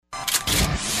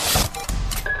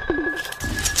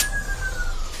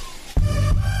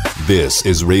This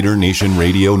is Raider Nation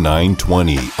Radio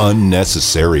 920,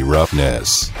 Unnecessary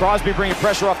Roughness. Crosby bringing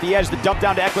pressure off the edge, the dump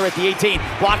down to Eckler at the 18.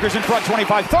 Blockers in front,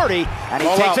 25-30, and he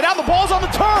takes it out. The ball's on the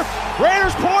turf.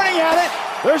 Raiders pointing at it.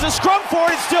 There's a scrum for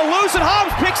it. It's still loose, and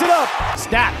Hobbs picks it up.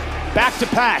 Snap, back to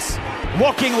pass.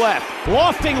 Looking left,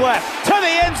 lofting left, to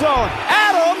the end zone.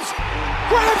 Adams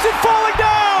grabs it falling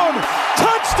down.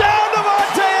 Touchdown,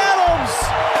 Davante Adams.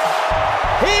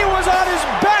 He was on his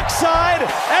backside,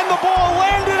 and the ball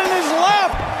landed in his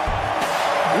lap.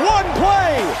 One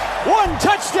play, one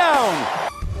touchdown.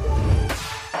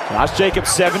 Josh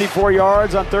Jacobs, 74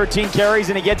 yards on 13 carries,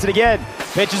 and he gets it again.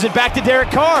 Pitches it back to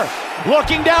Derek Carr.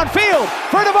 Looking downfield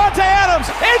for Davante Adams.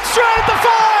 It's straight at the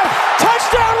 5.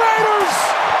 Touchdown Raiders.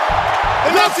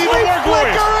 And that's even more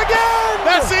glorious. Again.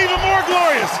 That's even more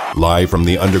glorious. Live from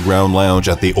the Underground Lounge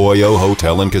at the Oyo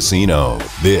Hotel and Casino,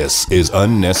 this is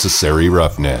Unnecessary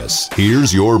Roughness.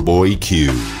 Here's your boy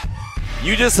Q.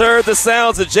 You just heard the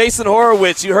sounds of Jason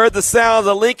Horowitz. You heard the sounds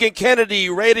of Lincoln Kennedy,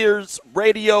 Raiders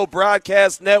Radio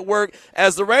Broadcast Network,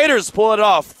 as the Raiders pull it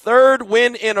off. Third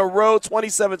win in a row,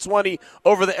 27-20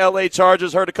 over the L.A.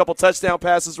 Chargers. Heard a couple touchdown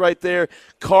passes right there.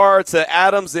 Carr to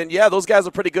Adams, and yeah, those guys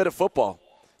are pretty good at football.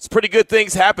 It's pretty good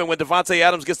things happen when Davante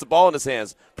Adams gets the ball in his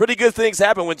hands. Pretty good things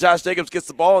happen when Josh Jacobs gets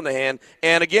the ball in the hand.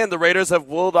 And again, the Raiders have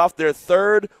pulled off their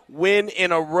third win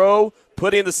in a row,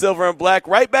 putting the silver and black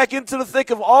right back into the thick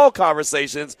of all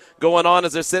conversations going on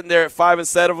as they're sitting there at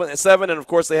 5-7. And of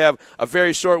course, they have a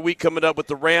very short week coming up with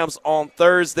the Rams on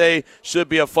Thursday. Should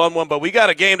be a fun one, but we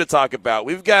got a game to talk about.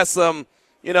 We've got some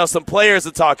players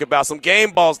to talk about, some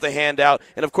game balls to hand out,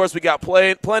 and, of course, we got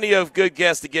plenty of good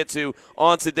guests to get to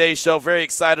on today's show. Very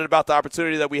excited about the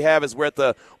opportunity that we have as we're at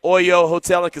the Oyo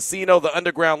Hotel and Casino, the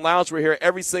Underground Lounge. We're here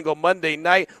every single Monday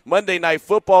night. Monday Night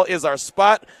Football is our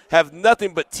spot. Have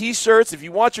nothing but T-shirts. If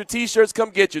you want your T-shirts,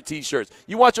 come get your T-shirts.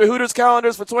 You want your Hooters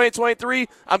calendars for 2023?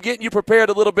 I'm getting you prepared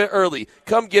a little bit early.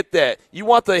 Come get that. You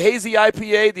want the Hazy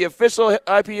IPA, the official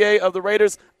IPA of the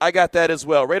Raiders? I got that as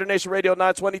well. Raider Nation Radio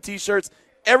 920 T-shirts.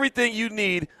 Everything you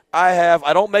need, I have.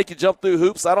 I don't make you jump through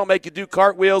hoops. I don't make you do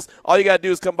cartwheels. All you got to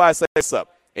do is come by and say what's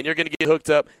up, and you're going to get hooked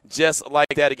up just like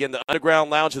that. Again, the Underground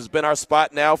Lounge has been our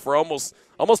spot now for almost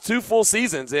 2 full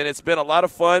seasons, and it's been a lot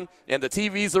of fun. And the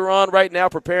TVs are on right now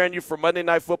preparing you for Monday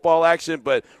Night Football action.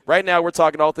 But right now we're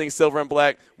talking all things silver and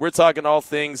black. We're talking all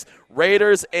things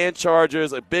Raiders and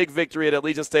Chargers, a big victory at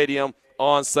Allegiant Stadium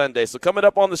on Sunday. So coming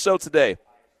up on the show today,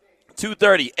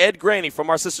 2:30, Ed Graney from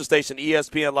our sister station,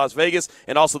 ESPN Las Vegas,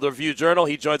 and also the Review-Journal.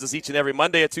 He joins us each and every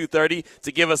Monday at 2:30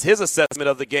 to give us his assessment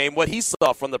of the game, what he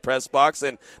saw from the press box.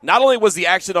 And not only was the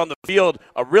action on the field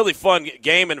a really fun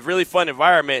game and really fun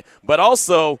environment, but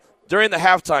also during the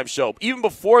halftime show, even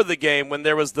before the game when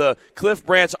there was the Cliff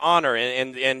Branch honor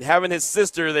and having his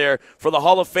sister there for the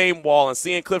Hall of Fame wall and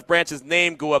seeing Cliff Branch's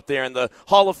name go up there and the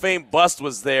Hall of Fame bust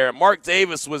was there. Mark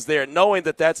Davis was there, knowing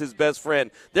that that's his best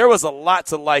friend. There was a lot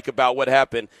to like about what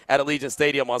happened at Allegiant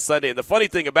Stadium on Sunday. And the funny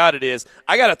thing about it is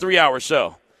I got a 3-hour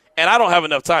show, and I don't have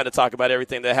enough time to talk about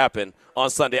everything that happened on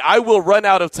Sunday. I will run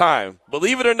out of time,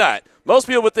 believe it or not. Most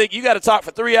people would think you got to talk for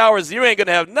 3 hours. You ain't going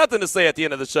to have nothing to say at the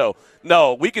end of the show.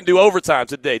 No, we can do overtime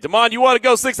today. Damon, you want to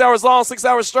go 6 hours long, 6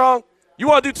 hours strong? You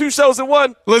want to do 2 shows in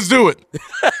one? Let's do it.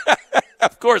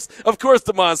 Of course,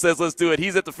 Damon says let's do it.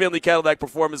 He's at the Finley Cadillac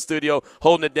Performance Studio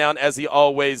holding it down as he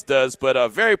always does.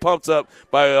 But very pumped up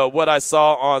by what I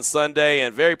saw on Sunday,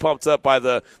 and very pumped up by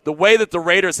the way that the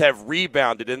Raiders have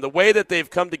rebounded and the way that they've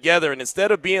come together. And instead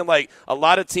of being like a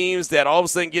lot of teams that all of a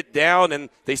sudden get down and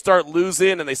they start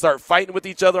losing and they start fighting with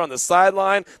each other on the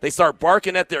sideline, they start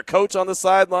barking at their coach on the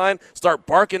sideline, start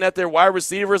barking at their wide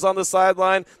receivers on the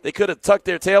sideline. They could have tucked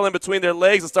their tail in between their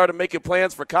legs and started making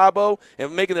plans for Cabo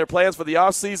and making their plans for the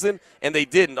offseason, and they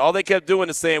didn't. All they kept doing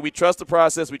is saying, we trust the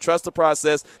process, we trust the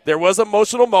process. There was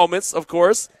emotional moments, of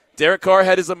course. Derek Carr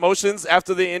had his emotions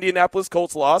after the Indianapolis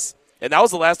Colts loss, and that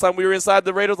was the last time we were inside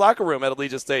the Raiders locker room at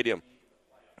Allegiant Stadium.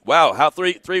 Wow, how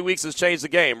three weeks has changed the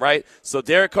game, right? So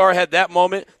Derek Carr had that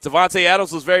moment. Davante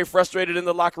Adams was very frustrated in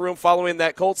the locker room following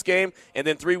that Colts game. And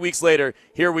then 3 weeks later,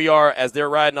 here we are as they're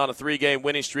riding on a 3-game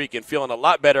winning streak and feeling a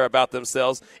lot better about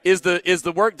themselves. Is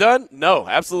the work done? No,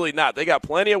 absolutely not. They got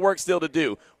plenty of work still to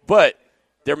do. But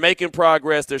they're making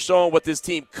progress. They're showing what this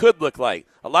team could look like.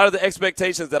 A lot of the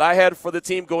expectations that I had for the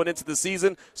team going into the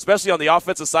season, especially on the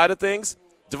offensive side of things,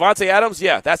 Davante Adams,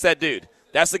 yeah, that's that dude.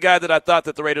 That's the guy that I thought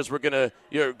that the Raiders were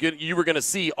you were gonna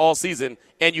see all season,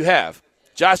 and you have.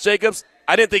 Josh Jacobs,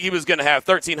 I didn't think he was going to have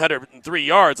 1,303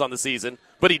 yards on the season,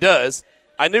 but he does.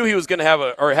 I knew he was going to have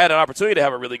had an opportunity to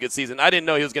have a really good season. I didn't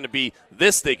know he was going to be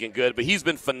this stinking good, but he's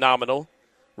been phenomenal.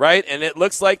 right? And it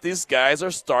looks like these guys are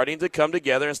starting to come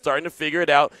together and starting to figure it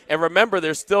out. And remember,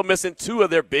 they're still missing two of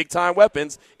their big-time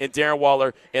weapons in Darren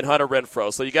Waller and Hunter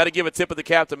Renfrow. So you got to give a tip of the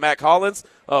cap to Mac Hollins.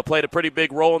 Played a pretty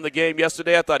big role in the game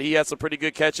yesterday. I thought he had some pretty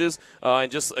good catches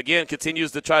and just, again,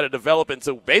 continues to try to develop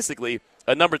into basically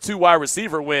a number 2 wide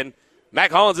receiver when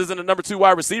Mac Hollins isn't a number 2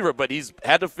 wide receiver, but he's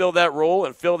had to fill that role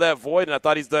and fill that void, and I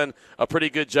thought he's done a pretty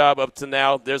good job up to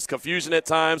now. There's confusion at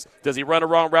times. Does he run a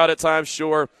wrong route at times?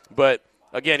 Sure, but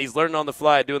again, he's learning on the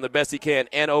fly, doing the best he can.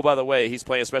 And, oh, by the way, he's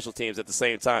playing special teams at the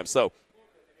same time. So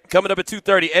coming up at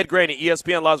 2:30, Ed Graney,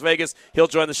 ESPN Las Vegas. He'll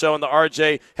join the show. And the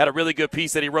RJ had a really good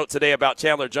piece that he wrote today about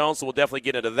Chandler Jones, so we'll definitely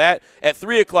get into that. At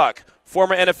 3 o'clock,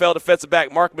 former NFL defensive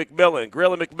back Mark McMillan,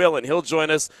 Grilla McMillan, he'll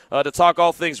join us to talk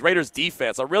all things Raiders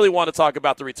defense. I really want to talk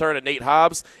about the return of Nate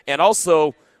Hobbs and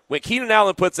also when Keenan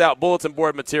Allen puts out bulletin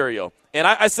board material. And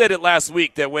I said it last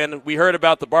week that when we heard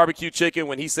about the barbecue chicken,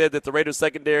 when he said that the Raiders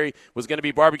secondary was going to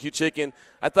be barbecue chicken,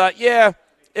 I thought, yeah,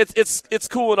 it's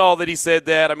cool and all that he said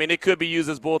that. I mean, it could be used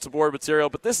as bulletin board material,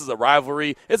 but this is a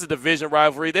rivalry. It's a division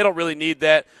rivalry. They don't really need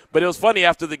that. But it was funny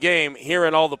after the game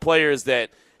hearing all the players that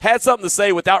had something to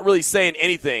say without really saying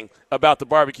anything about the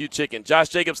barbecue chicken. Josh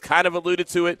Jacobs kind of alluded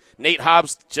to it. Nate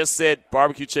Hobbs just said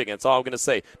barbecue chicken. That's all I'm going to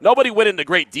say. Nobody went into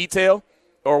great detail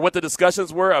or what the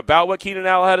discussions were about what Keenan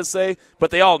Allen had to say, but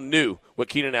they all knew what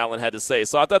Keenan Allen had to say.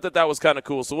 So I thought that was kind of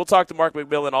cool. So we'll talk to Mark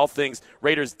McMillan, all things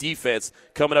Raiders defense,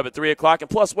 coming up at 3 o'clock, and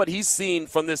plus what he's seen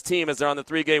from this team as they're on the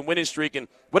 3-game winning streak, and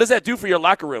what does that do for your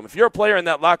locker room? If you're a player in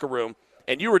that locker room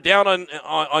and you were down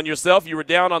on yourself, you were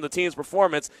down on the team's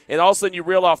performance, and all of a sudden you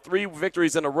reel off 3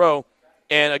 victories in a row,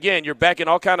 and again, you're back in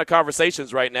all kind of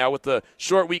conversations right now with the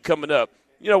short week coming up.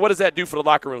 You know, what does that do for the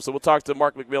locker room? So we'll talk to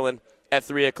Mark McMillan at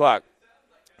 3 o'clock.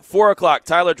 4 o'clock,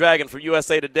 Tyler Dragon from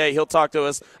USA Today. He'll talk to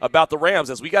us about the Rams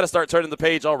as we got to start turning the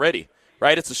page already,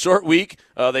 right? It's a short week.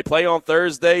 They play on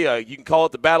Thursday. You can call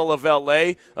it the Battle of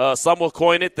L.A. Some will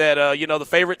coin it that, the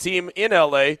favorite team in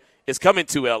L.A. is coming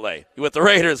to L.A. with the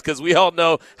Raiders because we all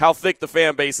know how thick the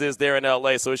fan base is there in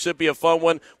L.A. So it should be a fun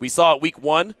one. We saw it week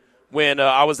 1 when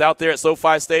I was out there at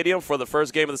SoFi Stadium for the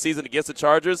first game of the season against the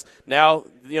Chargers. Now,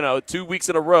 2 weeks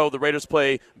in a row, the Raiders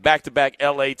play back-to-back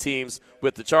L.A. teams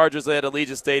with the Chargers at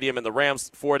Allegiant Stadium and the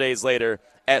Rams 4 days later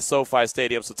at SoFi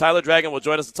Stadium. So Tyler Dragon will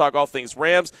join us to talk all things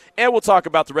Rams, and we'll talk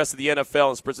about the rest of the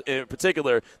NFL, in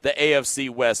particular the AFC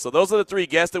West. So those are the 3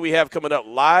 guests that we have coming up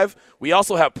live. We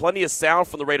also have plenty of sound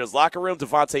from the Raiders locker room.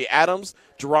 Devontae Adams,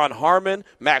 Jerron Harmon,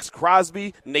 Max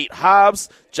Crosby, Nate Hobbs,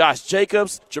 Josh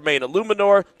Jacobs, Jermaine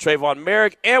Illuminor, Trayvon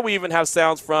Merrick, and we even have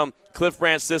sounds from Cliff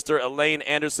Branch's sister, Elaine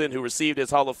Anderson, who received his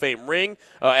Hall of Fame ring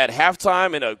at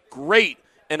halftime,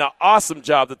 and an awesome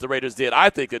job that the Raiders did. I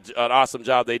think an awesome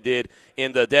job they did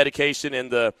in the dedication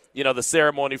and the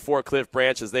ceremony for Cliff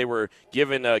Branch as they were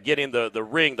getting the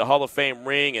ring, the Hall of Fame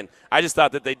ring, and I just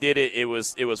thought that they did it. It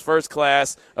was first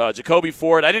class. Jacoby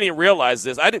Ford, I didn't even realize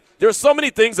this. There were so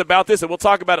many things about this, and we'll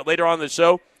talk about it later on in the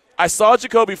show. I saw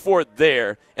Jacoby Ford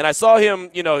there, and I saw him,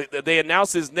 they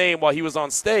announced his name while he was on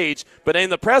stage, but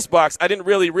in the press box, I didn't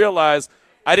really realize,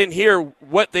 I didn't hear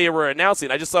what they were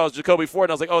announcing. I just saw it was Jacoby Ford,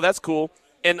 and I was like, oh, that's cool.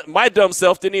 And my dumb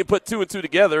self didn't even put 2 and 2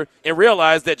 together and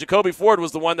realize that Jacoby Ford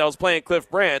was the one that was playing Cliff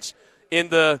Branch in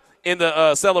the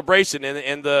celebration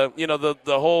and the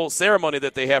whole ceremony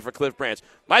that they have for Cliff Branch.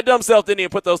 My dumb self didn't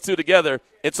even put those 2 together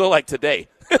until like today.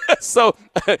 So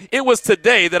it was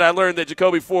today that I learned that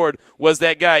Jacoby Ford was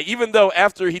that guy. Even though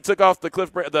after he took off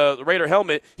the Raider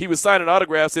helmet, he was signing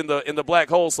autographs in the black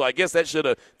hole. So I guess that should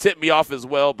have tipped me off as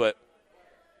well. But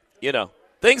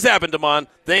things happen, Damon.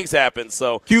 Things happen.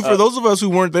 So, Q, for those of us who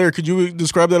weren't there, could you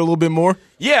describe that a little bit more?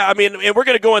 Yeah, I mean, and we're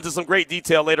going to go into some great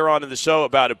detail later on in the show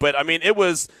about it. But, I mean,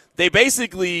 they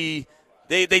basically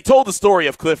they told the story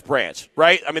of Cliff Branch,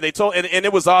 right? I mean, they told, and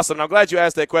it was awesome. And I'm glad you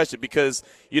asked that question because,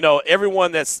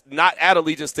 everyone that's not at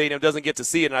Allegiant Stadium doesn't get to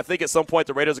see it. And I think at some point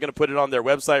the Raiders are going to put it on their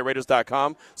website,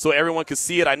 Raiders.com, so everyone could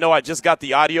see it. I know I just got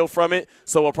the audio from it,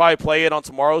 so we'll probably play it on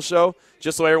tomorrow's show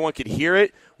just so everyone could hear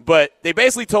it. But they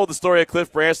basically told the story of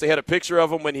Cliff Branch. They had a picture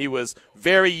of him when he was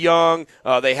very young.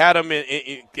 They had him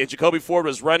and Jacoby Ford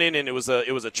was running, and it was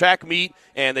a track meet,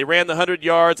 and they ran the 100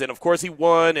 yards, and, of course, he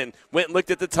won and went and looked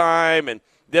at the time. And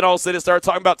then all of a sudden it started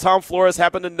talking about Tom Flores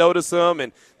happened to notice him,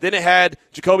 and then it had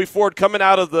Jacoby Ford coming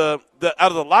out of the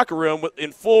locker room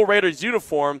in full Raiders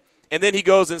uniform. And then he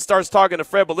goes and starts talking to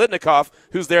Fred Biletnikoff,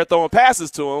 who's there throwing passes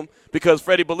to him because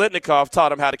Freddie Biletnikoff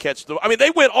taught him how to catch the – I mean, they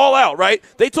went all out, right?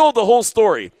 They told the whole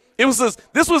story. This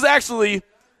was actually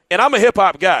 – and I'm a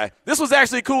hip-hop guy. This was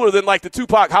actually cooler than, like, the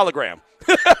Tupac hologram.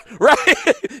 Right?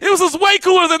 It was way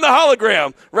cooler than the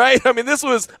hologram, right? I mean,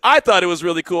 I thought it was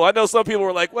really cool. I know some people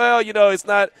were like, well, he's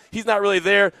not really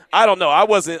there. I don't know. I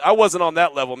wasn't on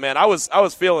that level, man. I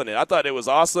was feeling it. I thought it was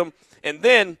awesome. And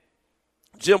then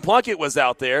Jim Plunkett was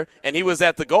out there, and he was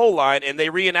at the goal line, and they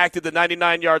reenacted the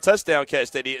 99-yard touchdown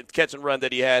catch and run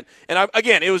that he had. And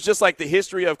again, it was just like the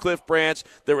history of Cliff Branch.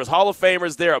 There was Hall of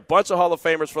Famers there, a bunch of Hall of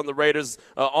Famers from the Raiders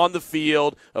on the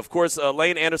field. Of course,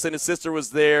 Lane Anderson, his sister, was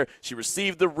there. She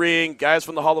received the ring. Guys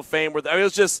from the Hall of Fame were there. I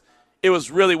mean, it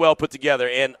was really well put together,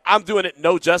 and I'm doing it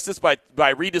no justice by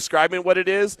re-describing what it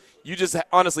is. You just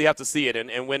honestly have to see it,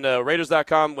 and when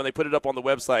Raiders.com, when they put it up on the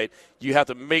website, you have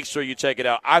to make sure you check it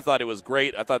out. I thought it was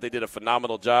great. I thought they did a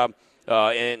phenomenal job,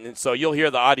 and so you'll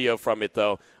hear the audio from it,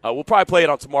 though. We'll probably play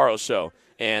it on tomorrow's show,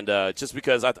 and just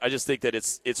because I just think that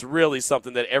it's really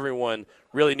something that everyone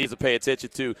really needs to pay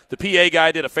attention to. The PA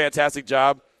guy did a fantastic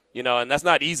job, and that's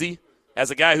not easy.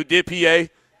 As a guy who did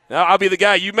PA, now I'll be the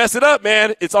guy. You mess it up,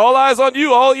 man. It's all eyes on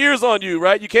you, all ears on you,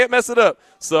 right? You can't mess it up.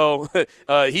 So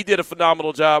he did a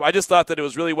phenomenal job. I just thought that it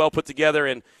was really well put together.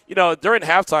 And, during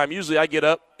halftime, usually I get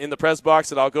up in the press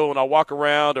box and I'll go and I'll walk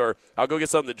around, or I'll go get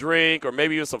something to drink, or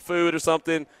maybe even some food or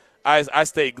something. I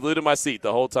stayed glued to my seat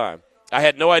the whole time. I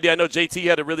had no idea. I know JT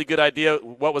had a really good idea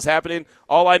what was happening.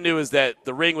 All I knew is that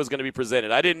the ring was going to be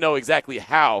presented. I didn't know exactly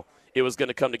how it was going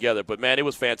to come together. But, man, it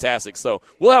was fantastic. So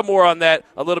we'll have more on that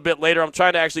a little bit later. I'm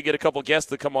trying to actually get a couple guests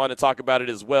to come on and talk about it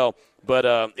as well. But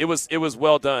it was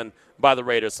well done by the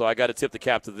Raiders, so I got to tip the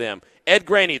cap to them. Ed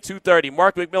Graney, 2:30.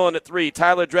 Mark McMillan at 3.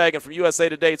 Tyler Dragon from USA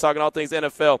Today talking all things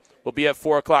NFL will be at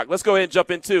 4 o'clock. Let's go ahead and jump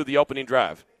into the opening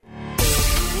drive.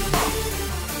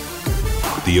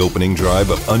 The opening drive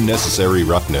of Unnecessary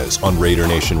Roughness on Raider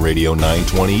Nation Radio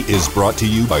 920 is brought to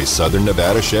you by Southern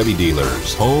Nevada Chevy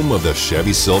Dealers, home of the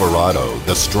Chevy Silverado,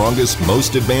 the strongest,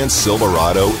 most advanced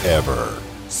Silverado ever.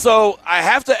 So I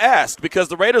have to ask, because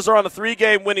the Raiders are on a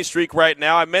 3-game winning streak right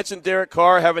now. I mentioned Derek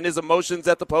Carr having his emotions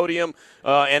at the podium,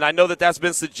 and I know that that's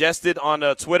been suggested on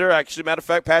Twitter. Actually, matter of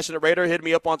fact, Passionate Raider hit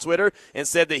me up on Twitter and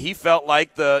said that he felt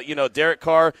like Derek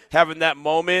Carr having that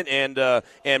moment, and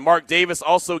Mark Davis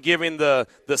also giving the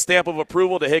stamp of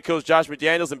approval to head coach Josh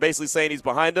McDaniels and basically saying he's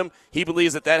behind him. He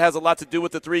believes that has a lot to do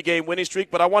with the 3-game winning streak.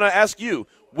 But I want to ask you,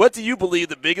 what do you believe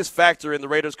the biggest factor in the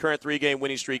Raiders' current 3-game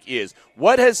winning streak is?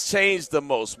 What has changed the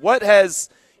most? What has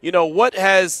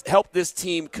helped this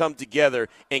team come together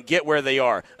and get where they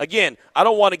are? Again, I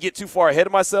don't want to get too far ahead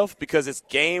of myself because it's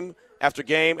game after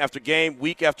game after game,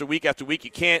 week after week after week.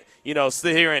 You can't,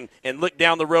 sit here and look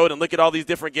down the road and look at all these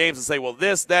different games and say, well,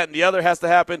 this, that, and the other has to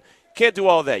happen. You can't do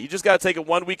all of that. You just got to take it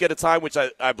 1 week at a time, which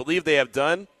I believe they have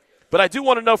done. But I do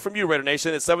want to know from you, Raider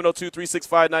Nation. It's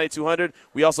 702-365-9200.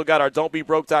 We also got our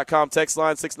don'tbebroke.com text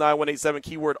line, 69187,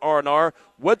 keyword R&R.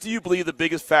 What do you believe the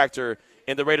biggest factor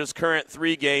in the Raiders' current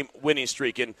 3-game winning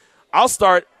streak? And I'll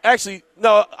start. Actually,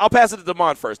 no, I'll pass it to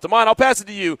Damon first. Damon, I'll pass it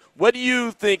to you. What do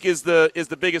you think is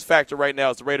the biggest factor right now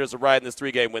as the Raiders are riding this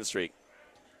 3-game win streak?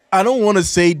 I don't want to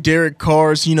say Derek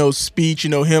Carr's, speech,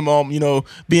 him,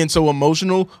 being so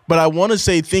emotional, but I want to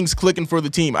say things clicking for the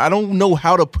team. I don't know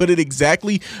how to put it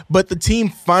exactly, but the team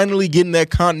finally getting that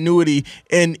continuity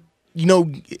and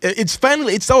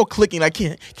it's all clicking. I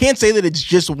can't say that it's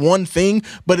just one thing,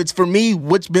 but it's, for me,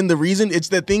 what's been the reason. It's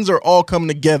that things are all coming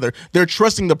together. They're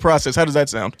trusting the process. How does that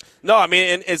sound? No, I mean,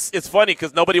 and it's funny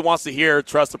because nobody wants to hear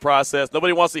trust the process.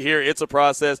 Nobody wants to hear it's a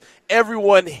process.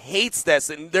 Everyone hates that.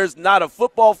 And there's not a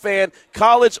football fan,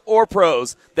 college or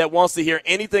pros, that wants to hear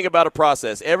anything about a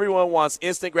process. Everyone wants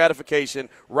instant gratification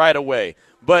right away.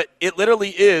 But it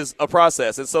literally is a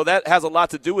process, and so that has a lot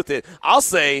to do with it. I'll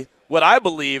say what I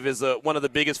believe is one of the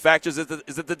biggest factors is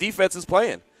that the defense is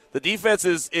playing. The defense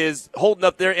is holding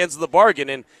up their ends of the bargain.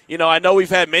 And, I know we've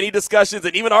had many discussions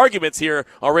and even arguments here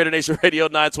on Raider Nation Radio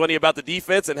 920 about the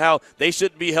defense and how they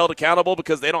shouldn't be held accountable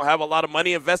because they don't have a lot of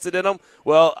money invested in them.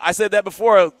 Well, I said that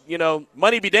before,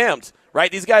 money be damned,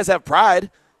 right? These guys have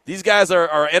pride. These guys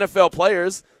are NFL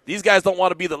players. These guys don't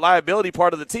want to be the liability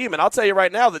part of the team. And I'll tell you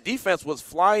right now, the defense was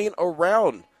flying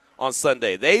around on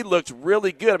Sunday. They looked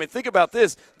really good. I mean, think about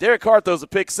this. Derek Carr throws a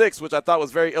pick six, which I thought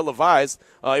was very ill-advised.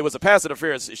 It was a pass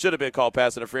interference. It should have been called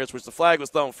pass interference, which the flag was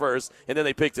thrown first, and then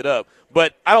they picked it up.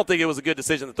 But I don't think it was a good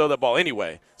decision to throw that ball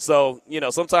anyway. So,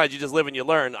 sometimes you just live and you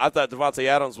learn. I thought Devontae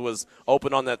Adams was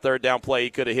open on that third down play.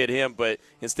 He could have hit him, but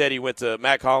instead he went to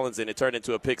Matt Collins, and it turned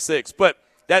into a pick six. But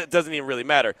that doesn't even really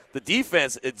matter. The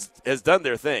defense has done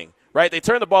their thing, right? They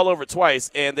turned the ball over twice,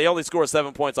 and they only scored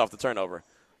 7 points off the turnover.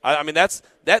 I mean,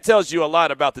 that tells you a lot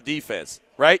about the defense,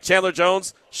 right? Chandler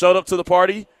Jones showed up to the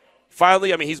party.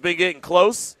 finally, I mean, he's been getting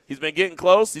close. He's been getting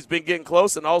close,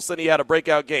 and all of a sudden he had a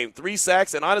breakout game. 3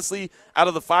 sacks, and honestly, out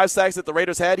of the 5 sacks that the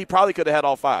Raiders had, he probably could have had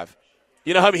all 5.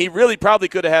 You know, I mean, he really probably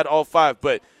could have had all 5.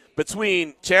 But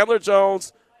between Chandler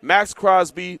Jones, Max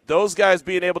Crosby, those guys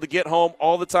being able to get home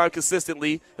all the time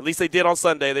consistently, at least they did on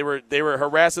Sunday. They were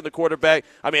harassing the quarterback.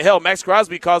 I mean, hell, Max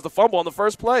Crosby caused the fumble on the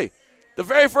first play, the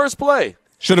very first play.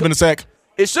 Should have been a sack.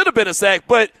 It should have been a sack,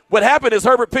 but what happened is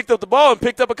Herbert picked up the ball and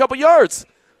picked up a couple yards.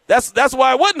 That's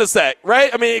why it wasn't a sack,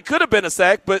 right? I mean, it could have been a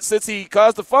sack, but since he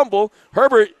caused the fumble,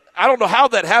 Herbert, I don't know how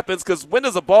that happens, because when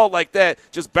does a ball like that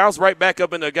just bounce right back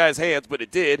up into a guy's hands? But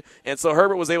it did, and so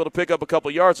Herbert was able to pick up a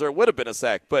couple yards, or it would have been a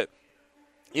sack. But,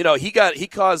 you know, he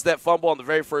caused that fumble on the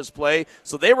very first play,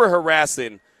 so they were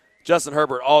harassing Justin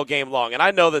Herbert all game long. And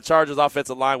I know the Chargers'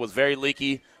 offensive line was very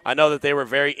leaky. I know that they were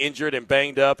very injured and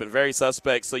banged up and very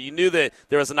suspect, so you knew that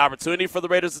there was an opportunity for the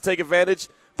Raiders to take advantage,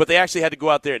 but they actually had to go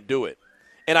out there and do it.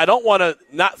 And I don't want to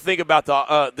not think about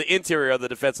the interior of the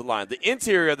defensive line. The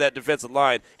interior of that defensive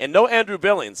line, and no Andrew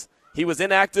Billings. He was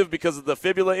inactive because of the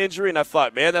fibula injury, and I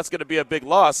thought, man, that's going to be a big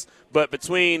loss. But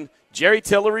between Jerry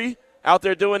Tillery out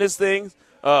there doing his thing,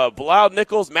 Bilal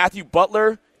Nichols, Matthew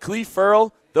Butler, Cleve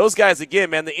Ferrell, those guys, again,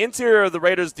 man, the interior of the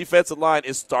Raiders' defensive line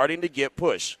is starting to get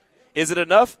pushed. Is it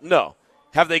enough? No.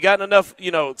 Have they gotten enough,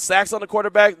 sacks on the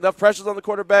quarterback, enough pressures on the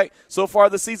quarterback so far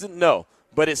this season? No.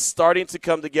 But it's starting to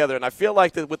come together. And I feel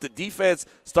like that with the defense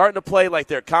starting to play like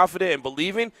they're confident and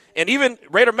believing, and even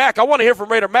Raider Mack, I want to hear from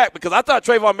Raider Mack, because I thought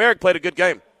Trayvon Merrick played a good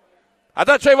game. I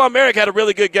thought Trayvon Merrick had a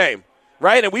really good game,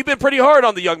 right? And we've been pretty hard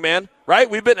on the young man, right?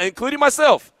 We've been, including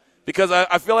myself, because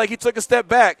I feel like he took a step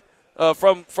back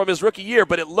from his rookie year.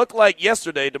 But it looked like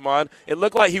yesterday, Damon, it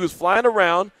looked like he was flying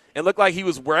around and looked like he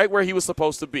was right where he was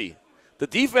supposed to be. The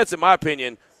defense, in my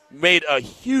opinion, made a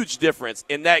huge difference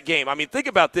in that game. I mean, think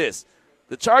about this.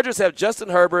 The Chargers have Justin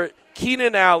Herbert,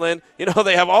 Keenan Allen.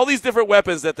 They have all these different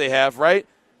weapons that they have, right?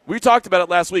 We talked about it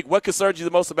last week. What concerns you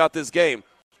the most about this game?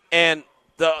 And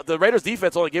the Raiders'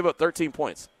 defense only gave up 13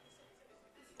 points.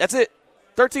 That's it,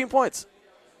 13 points.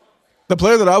 The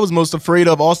player that I was most afraid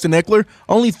of, Austin Eckler,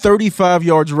 only 35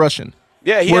 yards rushing.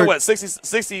 Yeah, he had,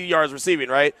 60 yards receiving,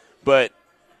 right? But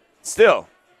still.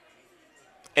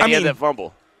 And he had that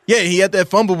fumble. Yeah, he had that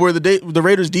fumble where the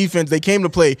Raiders defense, they came to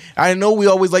play. I know we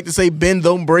always like to say bend,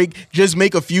 don't break, just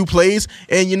make a few plays.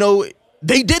 And,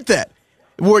 they did that.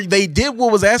 Where they did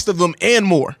what was asked of them and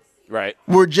more. Right.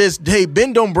 We're just, hey,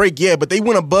 bend, don't break, yeah, but they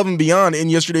went above and beyond in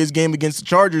yesterday's game against the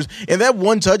Chargers. And that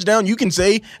one touchdown, you can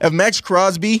say, if Max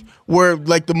Crosby were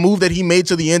like the move that he made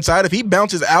to the inside, if he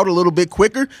bounces out a little bit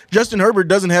quicker, Justin Herbert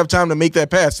doesn't have time to make that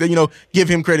pass. Give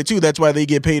him credit, too. That's why they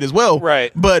get paid as well.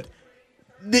 Right. But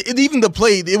even the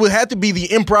play, it would have to be the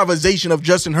improvisation of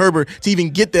Justin Herbert to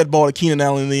even get that ball to Keenan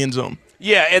Allen in the end zone.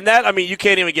 Yeah, and that, I mean, you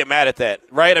can't even get mad at that,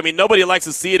 right? I mean, nobody likes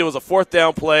to see it. It was a 4th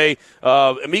down play.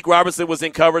 Amik Robertson was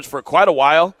in coverage for quite a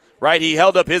while, right? He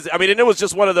held up and it was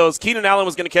just one of those, Keenan Allen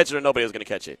was going to catch it or nobody was going to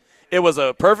catch it. It was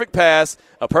a perfect pass,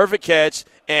 a perfect catch,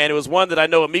 and it was one that I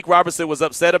know Amik Robertson was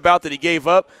upset about that he gave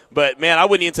up. But, man, I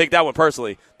wouldn't even take that one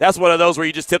personally. That's one of those where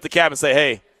you just tip the cap and say,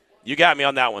 hey, you got me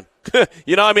on that one.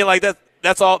 You know what I mean? Like,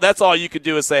 that's all you could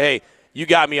do is say, hey, you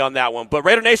got me on that one. But,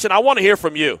 Raider Nation, I want to hear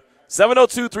from you.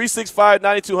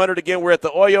 702-365-9200. Again, we're at the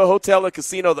Oyo Hotel and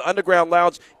Casino, the Underground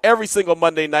Lounge. Every single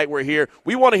Monday night we're here.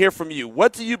 We want to hear from you.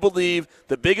 What do you believe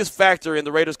the biggest factor in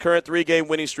the Raiders' current 3-game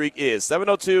winning streak is?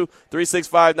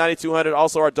 702-365-9200.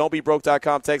 Also, our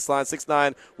don'tbebroke.com text line,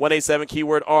 69187,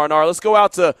 keyword R&R. Let's go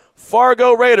out to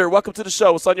Fargo Raider. Welcome to the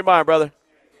show. What's on your mind, brother?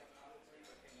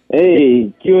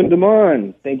 Hey, Q and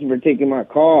Damon. Thank you for taking my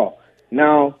call.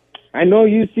 Now, I know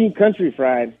you've seen Country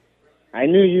Fried. I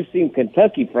knew you've seen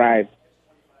Kentucky Fried,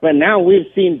 but now we've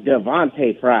seen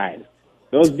Devontae Fried.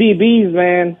 Those DBs,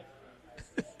 man,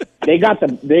 they got the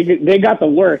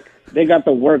work. They got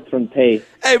the work from Tay.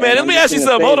 Hey, man, let me ask you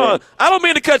something. Hold on. I don't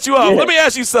mean to cut you off. Yeah. Let me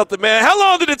ask you something, man. How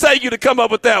long did it take you to come up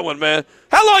with that one, man?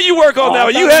 How long you work on that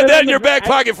one? You had that in your back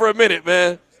pocket for a minute,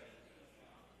 man.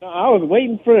 I was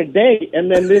waiting for a day,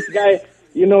 and then this guy,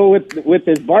 with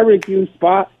his barbecue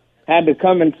spot, had to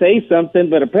come and say something,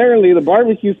 but apparently the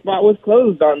barbecue spot was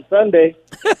closed on Sunday.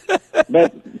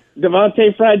 But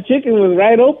Devontae Fried Chicken was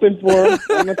right open for him.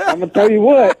 I'm gonna tell you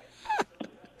what.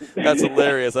 That's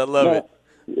hilarious. I love it.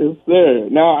 Yes, sir.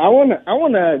 Now I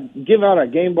wanna give out a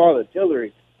game ball to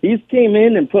Tillery. He's came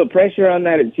in and put pressure on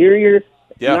that interior,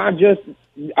 not just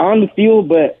on the field,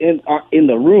 but in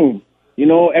the room.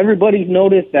 Everybody's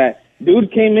noticed that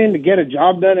dude came in to get a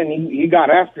job done, and he got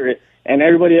after it. And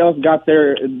everybody else got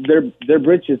their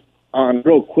britches on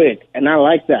real quick, and I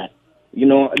like that.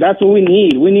 That's what we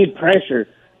need. We need pressure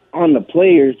on the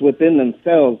players within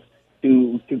themselves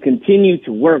to continue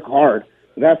to work hard.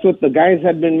 That's what the guys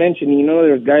had been mentioning. You know,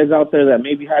 there's guys out there that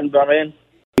maybe hadn't bought in.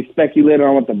 We speculated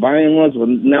on what the buy-in was. Well,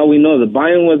 now we know the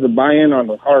buy-in was the buy-in on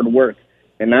the hard work.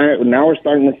 And now we're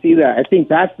starting to see that. I think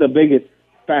that's the biggest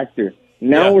factor.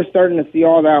 Now we're starting to see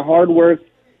all that hard work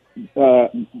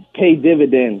pay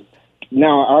dividends.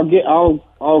 Now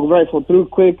I'll rifle through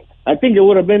quick. I think it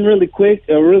would have been really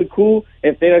cool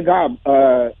if they had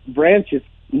got Branch's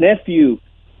nephew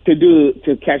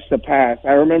to catch the pass.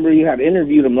 I remember you had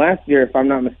interviewed him last year, if I'm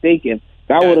not mistaken.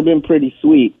 That would have been pretty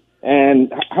sweet.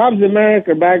 And Hobbs and Merrick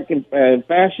are back in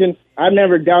fashion. I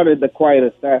never doubted the quiet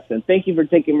assassin. Thank you for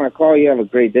taking my call. You have a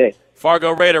great day.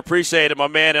 Fargo Raider, appreciate it, my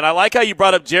man. And I like how you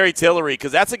brought up Jerry Tillery,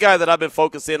 because that's a guy that I've been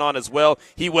focusing on as well.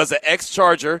 He was an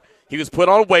ex-Charger. He was put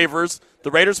on waivers.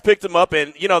 The Raiders picked him up,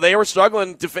 and, you know, they were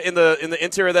struggling in the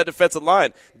interior of that defensive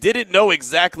line. Didn't know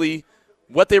exactly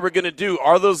what they were going to do.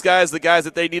 Are those guys the guys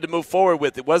that they need to move forward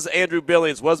with? It was Andrew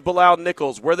Billings, was Bilal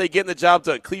Nichols. Were they getting the job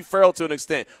done? Cleve Farrell to an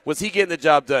extent. Was he getting the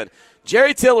job done?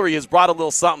 Jerry Tillery has brought a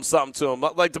little something to him.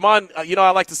 Like Damon, you know, I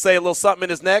like to say a little something in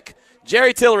his neck.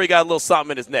 Jerry Tillery got a little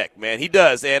something in his neck, man. He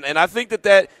does. And I think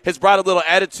that has brought a little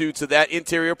attitude to that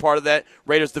interior part of that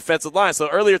Raiders defensive line. So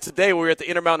earlier today, when we were at the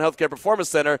Intermountain Healthcare Performance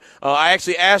Center, I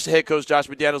actually asked head coach Josh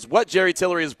McDaniels what Jerry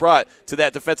Tillery has brought to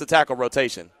that defensive tackle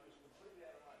rotation.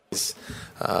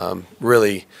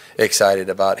 Really excited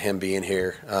about him being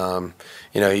here.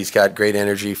 You know, he's got great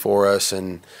energy for us,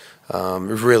 and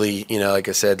really, you know, like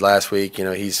I said last week, you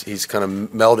know, he's kind of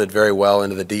melded very well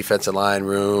into the defensive line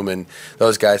room, and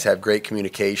those guys have great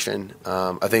communication.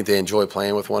 I think they enjoy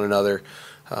playing with one another,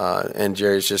 and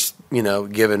Jerry's just, you know,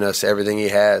 giving us everything he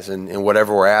has, and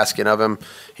whatever we're asking of him,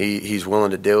 he's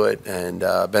willing to do it, and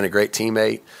been a great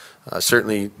teammate.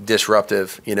 Certainly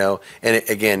disruptive, you know. And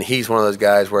again, he's one of those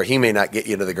guys where he may not get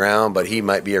you to the ground, but he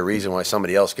might be a reason why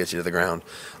somebody else gets you to the ground,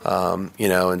 you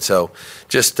know. And so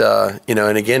just, you know,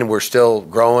 and again, we're still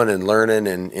growing and learning,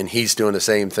 and he's doing the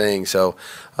same thing. So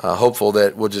hopeful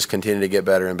that we'll just continue to get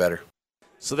better and better.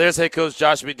 So there's head coach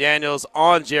Josh McDaniels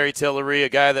on Jerry Tillery, a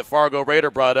guy that Fargo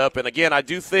Raider brought up. And, again, I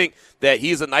do think that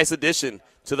he's a nice addition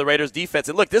to the Raiders' defense.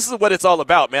 And, look, this is what it's all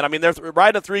about, man. I mean, they're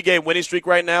riding a 3-game winning streak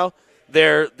right now.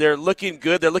 They're looking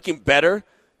good. They're looking better.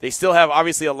 They still have,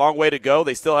 obviously, a long way to go.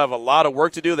 They still have a lot of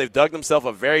work to do. They've dug themselves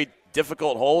a very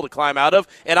difficult hole to climb out of.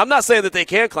 And I'm not saying that they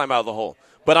can climb out of the hole,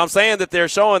 but I'm saying that they're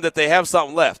showing that they have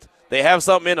something left. They have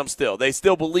something in them still. They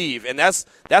still believe, and that's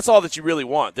all that you really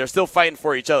want. They're still fighting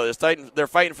for each other. They're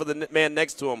fighting for the man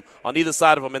next to them on either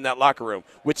side of them in that locker room,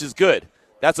 which is good.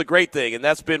 That's a great thing, and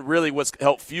that's been really what's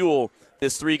helped fuel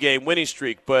this 3-game winning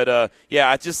streak. But, yeah,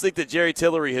 I just think that Jerry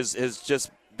Tillery has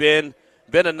just been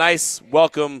a nice,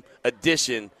 welcome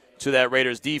addition to that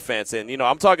Raiders defense. And, you know,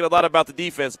 I'm talking a lot about the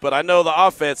defense, but I know the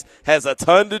offense has a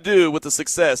ton to do with the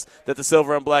success that the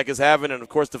Silver and Black is having. And, of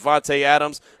course, Devontae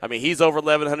Adams, I mean, he's over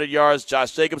 1,100 yards.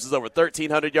 Josh Jacobs is over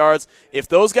 1,300 yards. If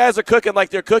those guys are cooking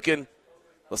like they're cooking,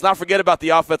 let's not forget about the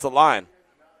offensive line.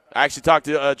 I actually talked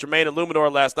to Jermaine Illuminor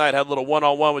last night, had a little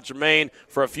one-on-one with Jermaine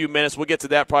for a few minutes. We'll get to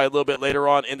that probably a little bit later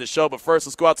on in the show. But first,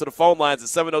 let's go out to the phone lines at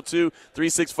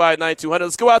 702-365-9200.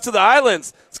 Let's go out to the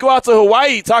islands. Let's go out to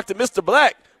Hawaii, talk to Mr.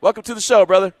 Black. Welcome to the show,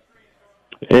 brother.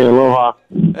 Hey, aloha.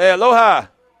 Hey, aloha.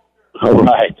 All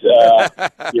right.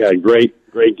 Yeah, great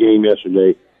game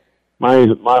yesterday. My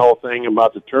whole thing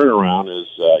about the turnaround is,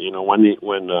 you know,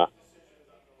 when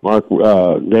Mark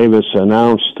Davis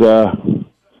announced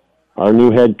our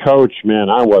new head coach, man,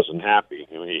 I wasn't happy.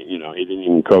 I mean, you know, he didn't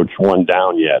even coach one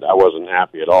down yet. I wasn't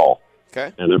happy at all.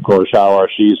 Okay. And, of course, how our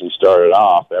season started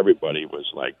off, everybody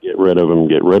was like, get rid of him.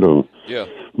 Yeah.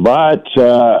 But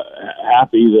I'm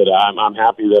happy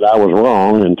that I was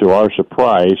wrong, and to our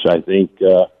surprise, I think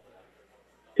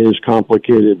his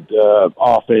complicated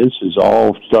offense is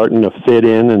all starting to fit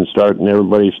in, and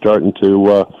everybody's starting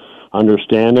to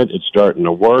understand it. It's starting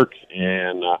to work,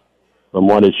 and from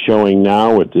what it's showing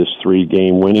now with this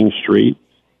 3-game winning streak,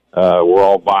 we're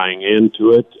all buying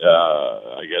into it.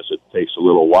 I guess it takes a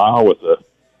little while with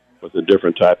a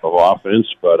different type of offense,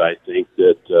 but I think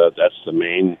that that's the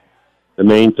main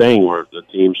thing, where the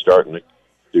team's starting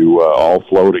to all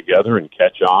flow together and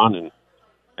catch on,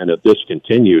 and if this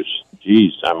continues,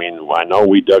 geez, I mean, I know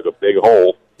we dug a big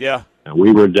hole. Yeah. And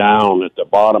we were down at the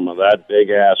bottom of that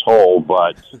big-ass hole,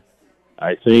 but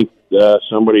I think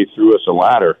somebody threw us a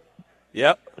ladder.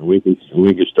 Yep. And we can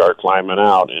start climbing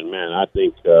out. And, man, I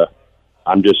think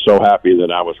I'm just so happy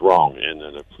that I was wrong. And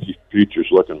the future's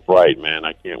looking bright, man.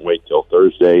 I can't wait till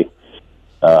Thursday.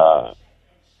 There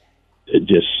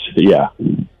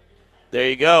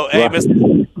you go. Hey,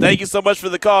 Thank you so much for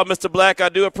the call, Mr. Black. I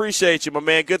do appreciate you, my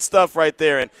man. Good stuff right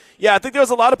there. And, yeah, I think there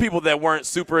was a lot of people that weren't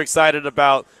super excited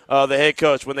about the head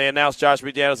coach when they announced Josh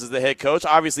McDaniels as the head coach.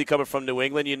 Obviously, coming from New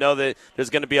England, you know that there's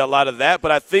going to be a lot of that.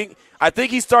 But I think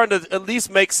he's starting to at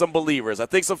least make some believers. I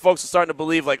think some folks are starting to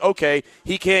believe, like, okay,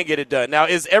 he can get it done. Now,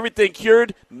 is everything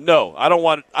cured? No. I don't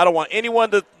want anyone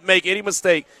to make any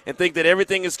mistake and think that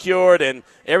everything is cured and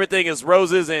everything is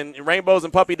roses and rainbows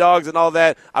and puppy dogs and all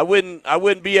that. I wouldn't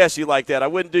BS you like that. I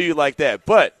wouldn't do you like that.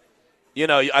 But, you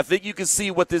know, I think you can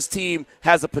see what this team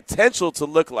has a potential to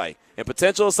look like. And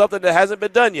potential is something that hasn't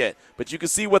been done yet. But you can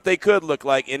see what they could look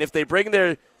like. And if they bring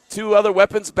their two other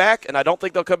weapons back, and I don't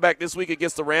think they'll come back this week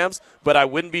against the Rams, but I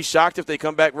wouldn't be shocked if they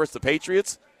come back versus the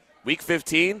Patriots week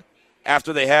 15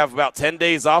 after they have about 10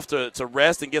 days off to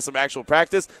rest and get some actual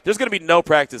practice. There's going to be no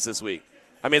practice this week.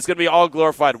 I mean, it's going to be all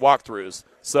glorified walkthroughs.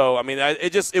 So, I mean,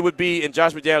 it would be, and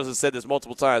Josh McDaniels has said this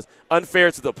multiple times,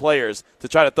 unfair to the players to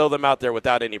try to throw them out there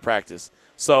without any practice.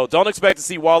 So don't expect to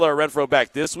see Waller or Renfro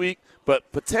back this week,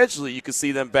 but potentially you could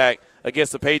see them back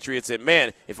against the Patriots. And,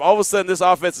 man, if all of a sudden this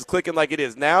offense is clicking like it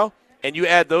is now and you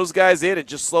add those guys in and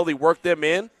just slowly work them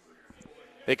in,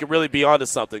 they could really be onto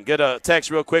something. Get a text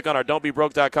real quick on our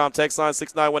don'tbebroke.com text line,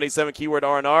 69187, keyword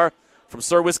R&R, from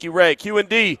Sir Whiskey Ray.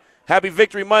 Q&D, happy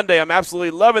Victory Monday. I'm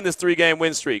absolutely loving this 3-game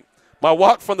win streak. My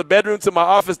walk from the bedroom to my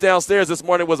office downstairs this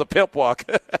morning was a pimp walk.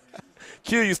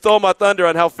 Q, you stole my thunder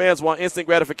on how fans want instant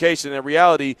gratification. In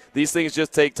reality, these things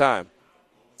just take time.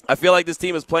 I feel like this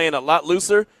team is playing a lot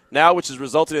looser now, which has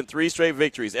resulted in 3 straight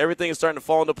victories. Everything is starting to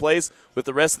fall into place with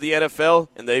the rest of the NFL,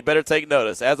 and they better take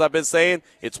notice. As I've been saying,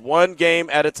 it's one game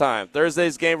at a time.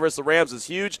 Thursday's game versus the Rams is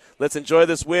huge. Let's enjoy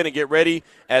this win and get ready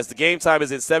as the game time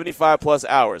is in 75-plus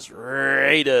hours.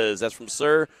 Raiders. That's from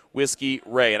Sir Whiskey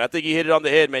Ray. And I think he hit it on the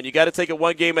head, man. You got to take it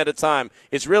one game at a time.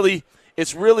 It's really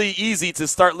easy to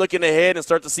start looking ahead and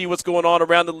start to see what's going on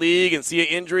around the league and see an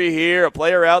injury here, a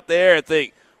player out there, and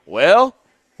think, well,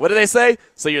 what do they say?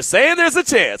 So you're saying there's a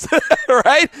chance,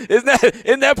 right?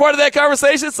 Isn't that part of that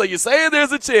conversation? So you're saying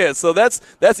there's a chance. So that's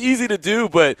easy to do,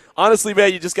 but honestly,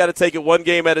 man, you just got to take it one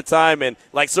game at a time. And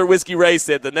like Sir Whiskey Ray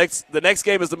said, the next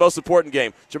game is the most important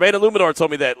game. Jermaine Illuminor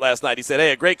told me that last night. He said,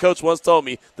 hey, a great coach once told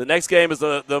me the next game is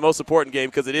the most important game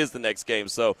because it is the next game.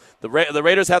 So the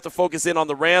Raiders have to focus in on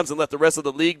the Rams and let the rest of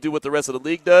the league do what the rest of the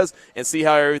league does and see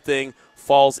how everything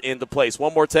falls into place.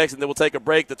 One more text, and then we'll take a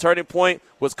break. The turning point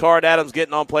was Card Adams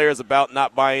getting on players about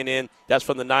not buying in. That's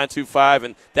from the 925,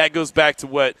 and that goes back to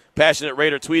what Passionate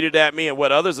Raider tweeted at me and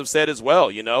what others have said as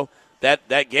well. You know,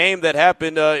 that game that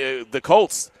happened, the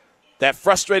Colts, that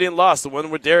frustrating loss, the one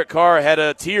where Derek Carr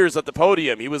had tears at the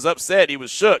podium. He was upset. He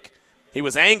was shook. He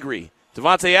was angry.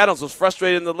 Devontae Adams was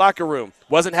frustrated in the locker room,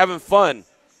 wasn't having fun.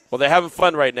 Well, they're having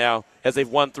fun right now as they've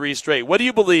won 3 straight. What do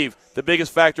you believe the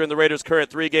biggest factor in the Raiders' current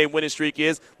 3-game winning streak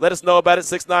is? Let us know about it,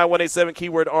 69187,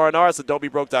 keyword R&R. It's at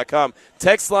don'tbebroke.com.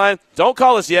 Text line, don't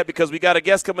call us yet because we got a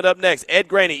guest coming up next. Ed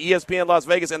Graney, ESPN Las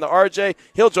Vegas, and the RJ.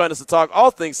 He'll join us to talk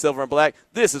all things silver and black.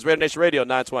 This is Raider Nation Radio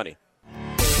 920.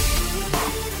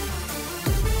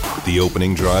 The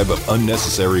opening drive of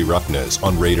Unnecessary Roughness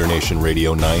on Raider Nation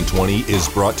Radio 920 is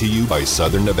brought to you by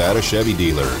Southern Nevada Chevy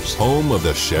Dealers, home of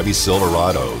the Chevy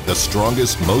Silverado, the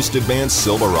strongest, most advanced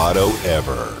Silverado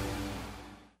ever.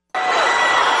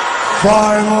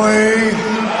 Finally,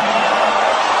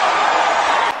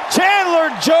 Chandler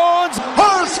Jones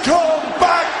has come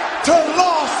back to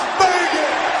Las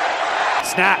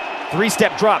Vegas. Snap,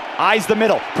 3-step drop, eyes the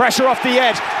middle, pressure off the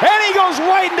edge, and he goes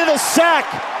right into the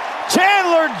sack.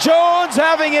 Chandler Jones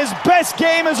having his best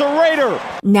game as a Raider.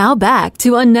 Now back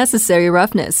to Unnecessary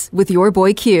Roughness with your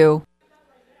boy Q.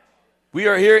 We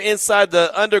are here inside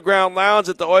the Underground Lounge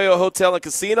at the Oyo Hotel and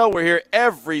Casino. We're here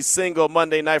every single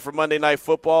Monday night for Monday Night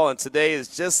Football, and today is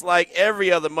just like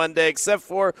every other Monday except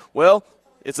for, well,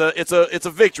 it's a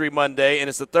Victory Monday, and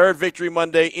it's the 3rd Victory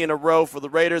Monday in a row for the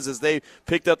Raiders as they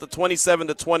picked up the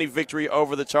 27-20 victory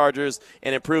over the Chargers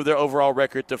and improved their overall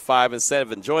record to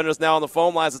 5-7. Joining us now on the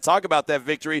phone lines to talk about that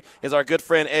victory is our good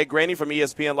friend Ed Graney from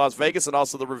ESPN Las Vegas and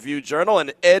also the Review Journal.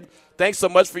 And Ed, thanks so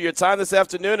much for your time this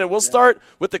afternoon. And we'll start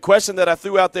with the question that I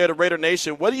threw out there to Raider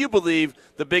Nation. What do you believe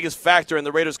the biggest factor in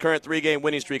the Raiders' current 3-game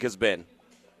winning streak has been?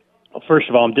 Well, first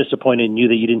of all, I'm disappointed in you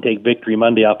that you didn't take Victory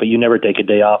Monday off, but you never take a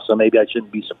day off, so maybe I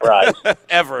shouldn't be surprised.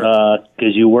 Ever.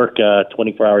 Because you work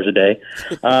 24 hours a day.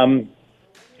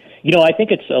 I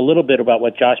think it's a little bit about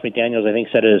what Josh McDaniels, I think,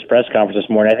 said at his press conference this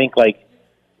morning. I think,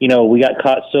 we got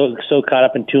caught so caught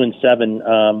up in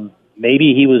 2-7.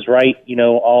 Maybe he was right,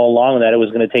 all along that it was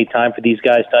going to take time for these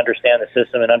guys to understand the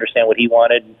system and understand what he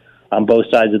wanted on both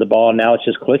sides of the ball, and now it's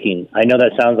just clicking. I know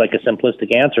that sounds like a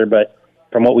simplistic answer, but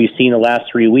from what we've seen the last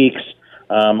 3 weeks,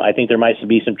 I think there might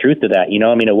be some truth to that. You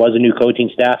know, I mean, it was a new coaching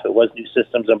staff. It was new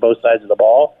systems on both sides of the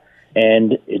ball.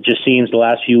 And it just seems the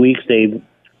last few weeks they've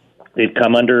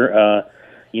come under,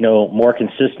 more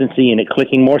consistency and it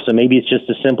clicking more. So maybe it's just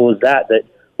as simple as that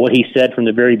what he said from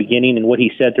the very beginning and what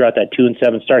he said throughout that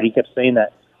 2-7 start, he kept saying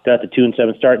that throughout the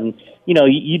 2-7 start. And,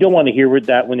 you don't want to hear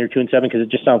that when they're 2-7 because it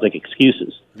just sounds like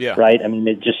excuses. Yeah. Right? I mean,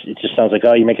 it just sounds like,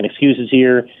 oh, you're making excuses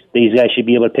here. These guys should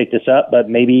be able to pick this up. But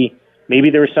maybe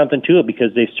there was something to it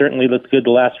because they've certainly looked good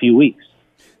the last few weeks.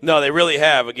 No, they really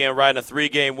have. Again, riding a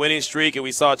 3-game winning streak, and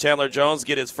we saw Chandler Jones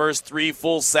get his first 3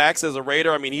 full sacks as a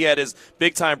Raider. I mean, he had his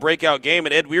big-time breakout game.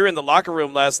 And, Ed, we were in the locker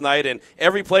room last night, and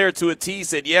every player to a T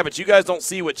said, yeah, but you guys don't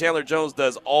see what Chandler Jones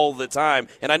does all the time.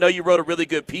 And I know you wrote a really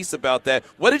good piece about that.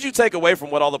 What did you take away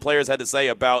from what all the players had to say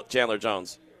about Chandler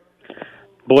Jones?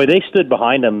 Boy, they stood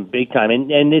behind him big time.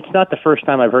 And it's not the first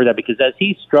time I've heard that because as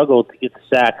he struggled to get the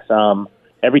sacks,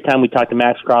 every time we talked to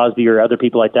Max Crosby or other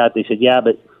people like that, they said, yeah,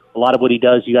 but a lot of what he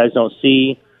does you guys don't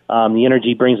see. The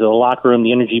energy brings to the locker room.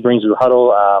 The energy brings to the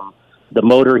huddle. The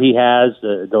motor he has,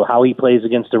 how he plays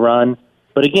against the run.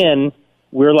 But again,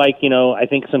 we're like, I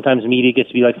think sometimes media gets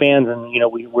to be like fans, and,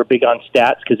 we're big on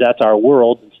stats because that's our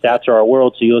world. And stats are our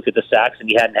world. So you look at the sacks, and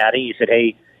you hadn't had it. You said,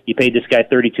 hey, you paid this guy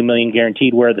 $32 million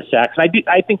guaranteed. Where are the sacks? And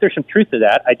I think there's some truth to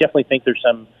that. I definitely think there's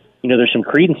some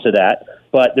credence to that.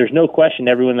 But there's no question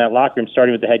everyone in that locker room,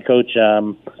 starting with the head coach,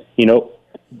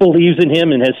 believes in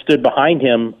him and has stood behind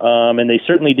him, and they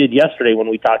certainly did yesterday when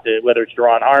we talked to whether it's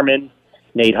Deron Harmon,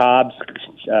 Nate Hobbs,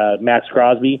 Max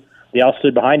Crosby. They all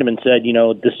stood behind him and said,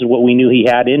 this is what we knew he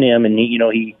had in him, and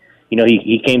he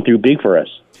came through big for us.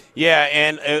 Yeah,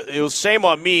 and it was shame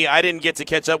on me. I didn't get to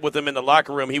catch up with him in the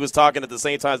locker room. He was talking at the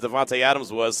same time as Davante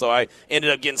Adams was, so I ended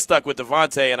up getting stuck with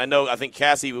Davante. And I think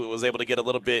Cassie was able to get a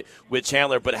little bit with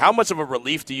Chandler. But how much of a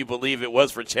relief do you believe it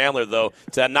was for Chandler, though,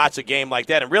 to notch a game like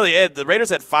that? And really, Ed, the Raiders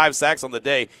had 5 sacks on the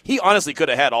day. He honestly could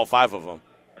have had all 5 of them.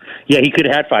 Yeah, he could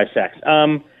have had 5 sacks.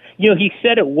 He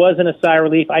said it wasn't a sigh of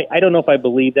relief. I don't know if I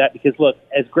believe that because, look,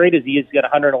 as great as he is, he's got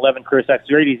 111 career sacks, as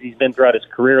great as he's been throughout his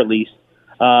career at least,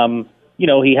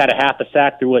 he had a half a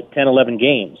sack through 10, 11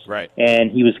 games. Right.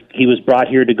 And he was brought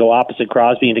here to go opposite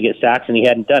Crosby and to get sacks, and he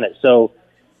hadn't done it. So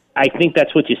I think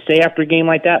that's what you say after a game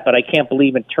like that, but I can't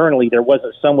believe internally there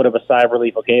wasn't somewhat of a sigh of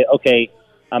relief. Okay,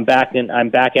 I'm back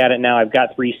at it now. I've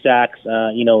got 3 sacks.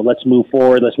 Let's move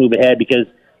forward. Let's move ahead because,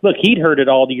 look, he'd heard it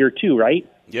all the year too, right?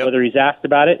 Yep. Whether he's asked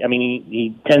about it. I mean,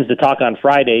 he tends to talk on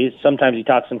Fridays. Sometimes he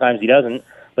talks, sometimes he doesn't.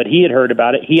 But he had heard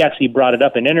about it. He actually brought it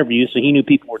up in interviews, so he knew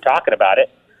people were talking about it.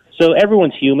 So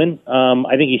everyone's human.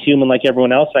 I think he's human like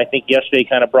everyone else. I think yesterday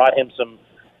kind of brought him some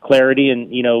clarity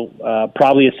and,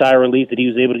 probably a sigh of relief that he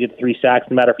was able to get 3 sacks,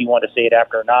 no matter if he wanted to say it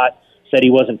after or not. Said he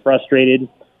wasn't frustrated.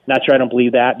 Not sure I don't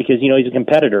believe that because, he's a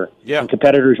competitor. Yeah. And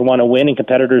competitors want to win and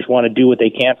competitors want to do what they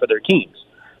can for their teams.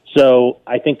 So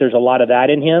I think there's a lot of that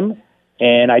in him.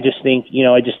 And I just think, he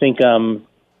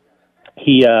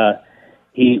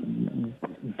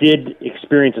did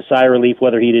experience a sigh of relief,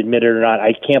 whether he'd admit it or not.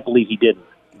 I can't believe he didn't.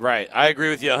 Right. I agree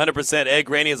with you 100%. Ed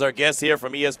Graney is our guest here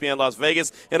from ESPN Las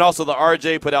Vegas. And also the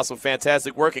RJ put out some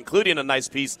fantastic work, including a nice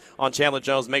piece on Chandler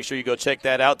Jones. Make sure you go check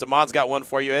that out. Damon's got one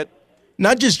for you, Ed.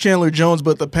 Not just Chandler Jones,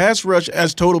 but the pass rush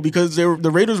as total, because the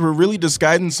Raiders were really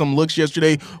disguising some looks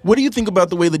yesterday. What do you think about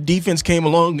the way the defense came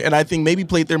along and I think maybe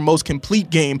played their most complete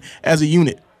game as a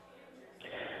unit?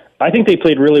 I think they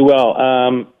played really well.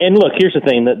 And look, here's the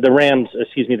thing: the Rams,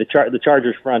 the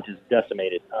Chargers front is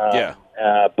decimated.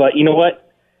 But you know what?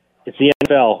 It's the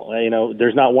NFL.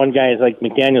 There's not one guy, like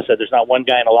McDaniel said, there's not one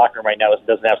guy in the locker room right now that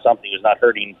doesn't have something who's not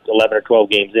hurting 11 or 12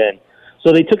 games in.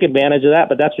 So they took advantage of that,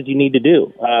 but that's what you need to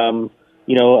do.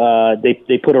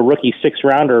 They put a rookie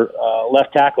 6th-rounder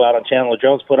left tackle out on Chandler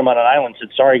Jones, put him on an island, said,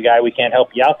 "Sorry, guy, we can't help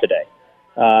you out today."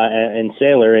 And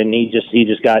Sailor, and he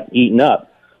just got eaten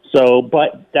up. So,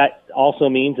 but that also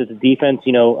means that the defense,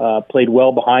 played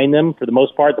well behind them for the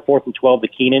most part. The 4th and 12 to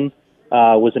Keenan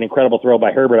was an incredible throw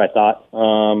by Herbert, I thought.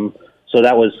 So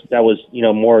that was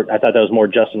more. I thought that was more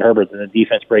Justin Herbert than the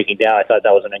defense breaking down. I thought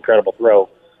that was an incredible throw.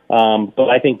 But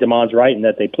I think Damon's right in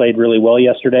that they played really well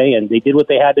yesterday, and they did what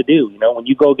they had to do. When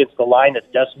you go against the line that's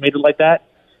decimated like that,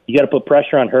 you got to put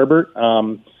pressure on Herbert.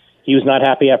 He was not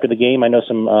happy after the game. I know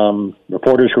some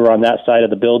reporters who were on that side of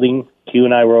the building. Q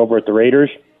and I were over at the Raiders.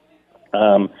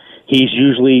 He's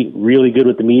usually really good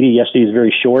with the media. Yesterday he was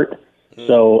very short,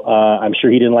 so I'm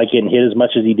sure he didn't like getting hit as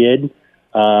much as he did.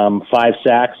 5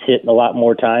 sacks, hit a lot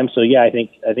more times. So yeah, I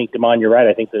think Damon, you're right.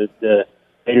 I think the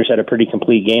Raiders had a pretty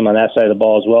complete game on that side of the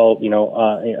ball as well.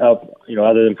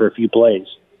 Other than for a few plays.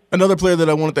 Another player that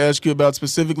I wanted to ask you about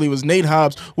specifically was Nate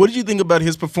Hobbs. What did you think about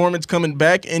his performance coming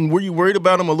back, and were you worried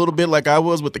about him a little bit like I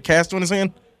was with the cast on his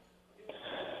hand?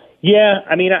 Yeah,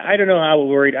 I mean, I don't know how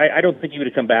worried. I don't think he would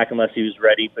have come back unless he was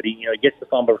ready. But he gets the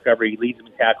fumble recovery, he leads them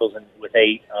in tackles, and with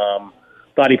 8,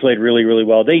 thought he played really, really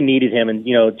well. They needed him, and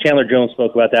Chandler Jones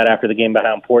spoke about that after the game about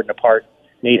how important a part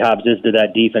Nate Hobbs is to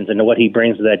that defense and to what he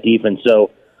brings to that defense.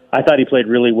 So I thought he played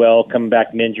really well coming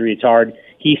back from injury. It's hard.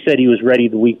 He said he was ready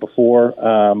the week before,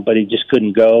 but he just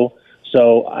couldn't go.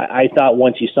 So I thought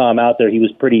once you saw him out there, he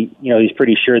was pretty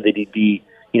sure that he'd be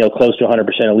close to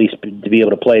 100% at least to be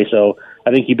able to play. So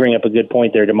I think you bring up a good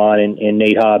point there, Damon, and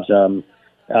Nate Hobbs.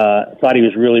 Thought he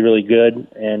was really, really good.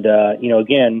 And,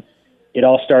 again, it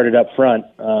all started up front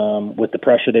with the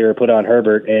pressure they were put on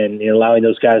Herbert and allowing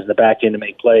those guys in the back end to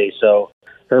make plays. So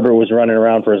Herbert was running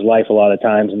around for his life a lot of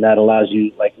times, and that allows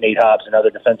you, like Nate Hobbs and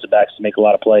other defensive backs, to make a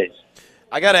lot of plays.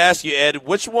 I got to ask you, Ed,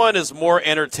 which one is more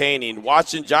entertaining,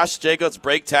 watching Josh Jacobs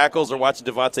break tackles or watching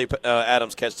Devontae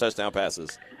Adams catch touchdown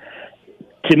passes?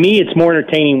 To me, it's more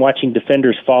entertaining watching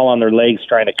defenders fall on their legs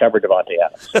trying to cover Devontae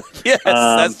Adams. Yes,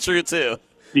 that's true, too.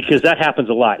 Because that happens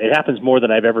a lot. It happens more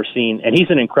than I've ever seen. And he's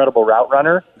an incredible route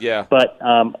runner. Yeah. But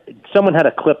someone had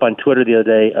a clip on Twitter the other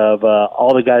day of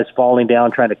all the guys falling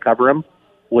down trying to cover him,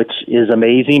 which is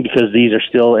amazing because these are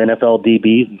still NFL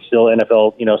DBs and still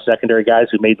NFL, secondary guys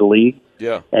who made the league.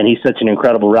 Yeah. And he's such an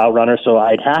incredible route runner. So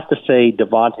I'd have to say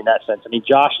Devontae in that sense. I mean,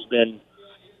 Josh has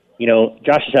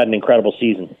had an incredible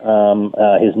season.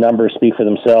 His numbers speak for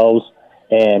themselves.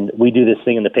 And we do this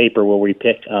thing in the paper where we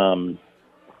pick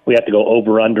we have to go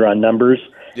over-under on numbers.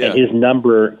 Yeah. And his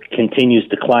number continues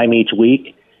to climb each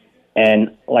week.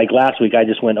 And like last week, I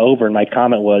just went over, and my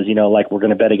comment was, we're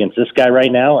going to bet against this guy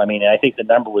right now. I mean, I think the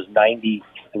number was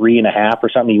 93.5 or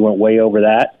something. He went way over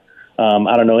that.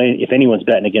 I don't know if anyone's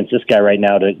betting against this guy right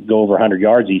now to go over 100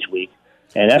 yards each week.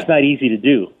 And that's not easy to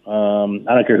do.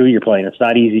 I don't care who you're playing. It's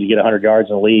not easy to get 100 yards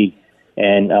in the league.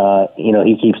 And,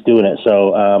 he keeps doing it.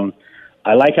 So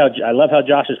I love how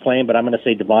Josh is playing, but I'm going to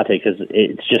say Devontae because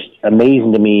it's just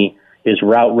amazing to me his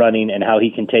route running and how he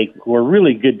can take who are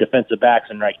really good defensive backs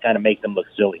and kind of make them look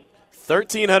silly.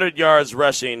 1,300 yards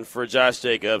rushing for Josh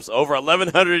Jacobs, over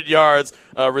 1,100 yards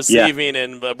receiving,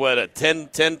 and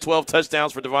 10, 12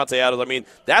 touchdowns for Devontae Adams. I mean,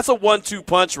 that's a 1-2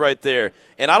 punch right there.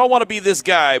 And I don't want to be this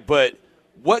guy, but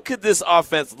what could this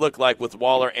offense look like with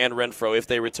Waller and Renfrow if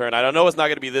they return? I don't know it's not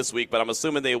going to be this week, but I'm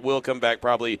assuming they will come back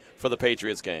probably for the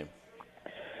Patriots game.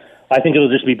 I think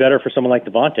it'll just be better for someone like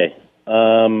Devontae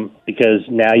because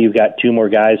now you've got 2 more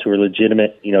guys who are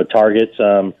legitimate, targets.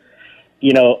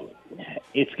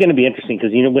 It's going to be interesting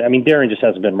because, Darren just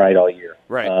hasn't been right all year.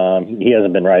 Right. He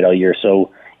hasn't been right all year.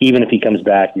 So even if he comes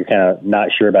back, you're kind of not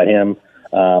sure about him.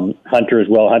 Hunter as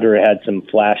well. Hunter had some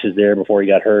flashes there before he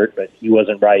got hurt, but he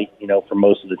wasn't right, for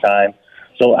most of the time.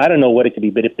 So I don't know what it could be.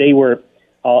 But if they were,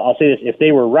 I'll say this, if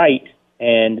they were right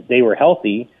and they were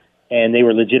healthy and they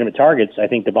were legitimate targets, I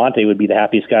think Devontae would be the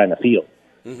happiest guy in the field.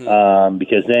 Mm-hmm.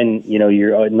 Because then,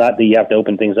 you're not that you have to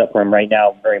open things up for him right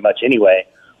now very much anyway,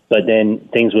 but then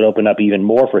things would open up even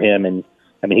more for him. And,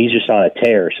 he's just on a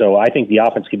tear. So I think the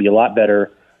offense could be a lot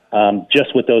better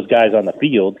just with those guys on the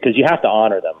field because you have to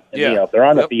honor them. And, yeah. If they're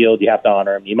on the field, you have to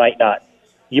honor them. You might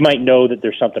know that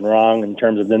there's something wrong in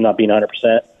terms of them not being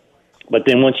 100%. But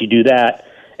then once you do that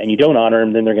and you don't honor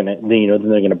them, then they're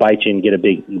going to bite you and get a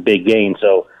big gain.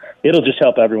 So it'll just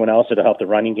help everyone else. It'll help the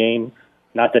running game.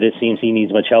 Not that it seems he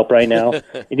needs much help right now. And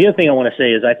the other thing I want to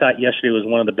say is I thought yesterday was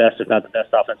one of the best, if not the best,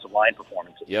 offensive line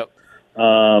performances. Yep.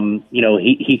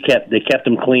 They kept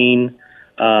him clean.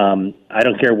 I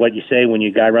don't care what you say when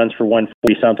your guy runs for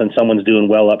 140-something, someone's doing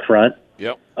well up front.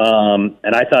 Yep.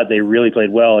 And I thought they really played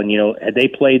well. And, had they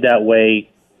played that way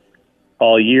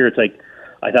all year, it's like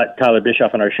I thought Tyler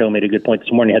Bischoff on our show made a good point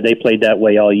this morning. Had they played that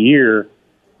way all year,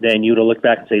 then you would have looked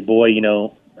back and say, boy,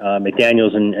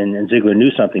 McDaniels and Ziegler knew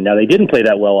something. Now, they didn't play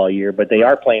that well all year, but they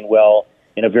are playing well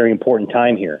in a very important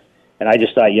time here. And I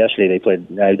just thought yesterday they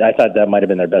played – I thought that might have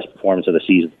been their best performance of the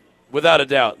season. Without a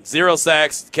doubt. 0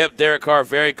 sacks, kept Derek Carr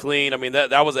very clean.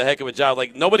 That was a heck of a job.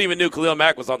 Like, nobody even knew Khalil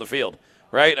Mack was on the field,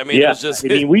 right? It was just –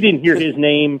 we didn't hear his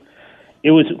name. It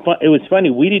was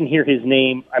funny. We didn't hear his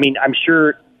name. I'm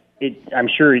sure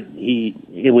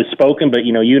it was spoken, but,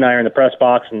 you and I are in the press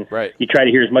box, and right. You try to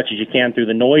hear as much as you can through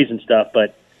the noise and stuff,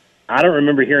 but I don't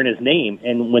remember hearing his name.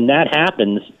 And when that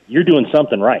happens, you're doing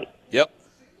something right. Yep.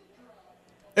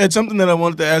 Ed, something that I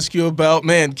wanted to ask you about.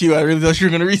 Man, Q, I really thought you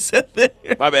were going to reset there.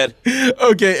 My bad.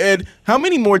 Okay, Ed, how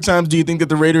many more times do you think that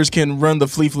the Raiders can run the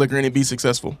flea flicker and it be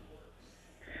successful?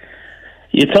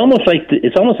 It's almost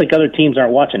like other teams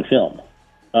aren't watching film.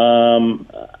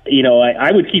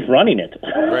 I would keep running it.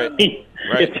 Right.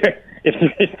 Right.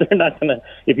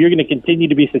 If you're gonna continue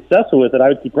to be successful with it, I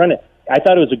would keep running. I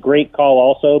thought it was a great call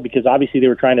also because obviously they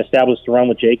were trying to establish the run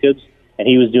with Jacobs, and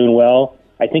he was doing well.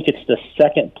 I think it's the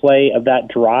second play of that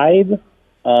drive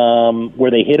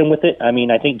where they hit him with it. I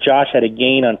mean, I think Josh had a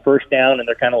gain on first down, and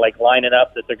they're kind of like lining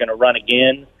up that they're going to run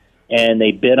again, and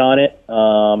they bid on it.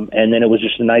 And then it was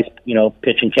just a nice,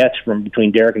 pitch and catch from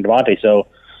between Derek and Devontae. So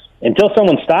until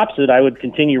someone stops it, I would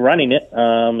continue running it,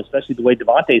 especially the way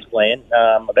Devontae's playing.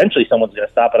 Eventually someone's going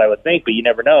to stop it, I would think, but you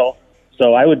never know.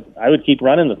 So I would keep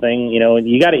running the thing, and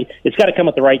it's got to come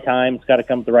at the right time. It's got to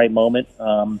come at the right moment.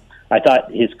 I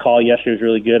thought his call yesterday was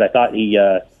really good. I thought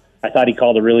he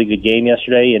called a really good game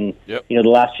yesterday, and the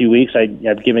last few weeks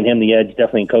I've given him the edge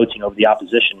definitely in coaching over the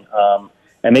opposition.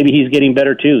 And maybe he's getting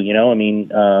better too.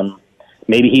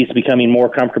 Maybe he's becoming more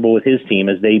comfortable with his team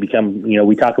as they become.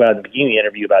 We talk about in the beginning of the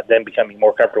interview about them becoming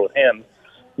more comfortable with him.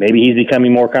 Maybe he's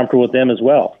becoming more comfortable with them as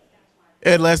well.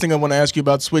 Ed, last thing I want to ask you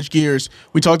about, switch gears.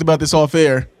 We talked about this off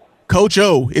air. Coach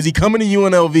O, is he coming to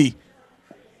UNLV?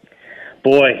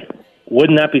 Boy,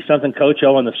 wouldn't that be something, Coach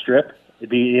O on the Strip? It'd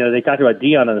be, they talked about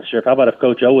Dion on the Strip. How about if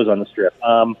Coach O was on the Strip?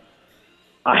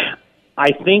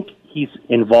 I think he's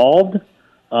involved.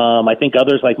 I think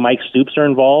others like Mike Stoops are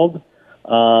involved.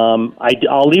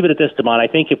 I'll leave it at this, Damon. I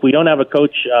think if we don't have a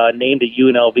coach named at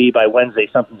UNLV by Wednesday,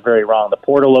 something's very wrong. The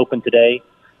portal opened today.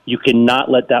 You cannot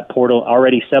let that portal.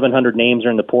 Already 700 names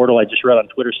are in the portal. I just read on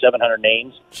Twitter 700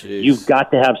 names. Jeez. You've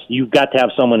got to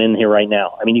have someone in here right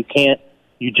now. I mean,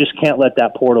 you just can't let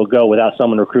that portal go without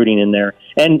someone recruiting in there.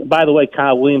 And by the way,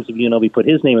 Kyle Williams of UNLV put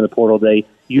his name in the portal today.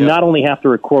 You not only have to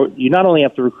recruit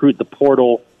the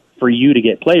portal for you to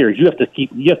get players. You have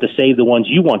to save the ones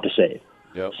you want to save.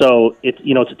 Yep. So it's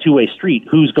a two-way street.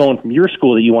 Who's going from your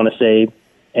school that you want to save,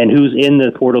 and who's in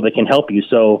the portal that can help you?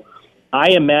 So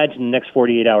I imagine in the next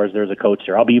 48 hours there's a coach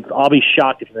there. I'll be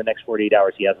shocked if in the next 48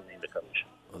 hours he hasn't named a coach.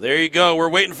 Well, there you go. We're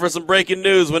waiting for some breaking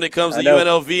news when it comes to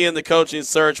UNLV and the coaching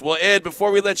search. Well, Ed,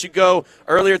 before we let you go,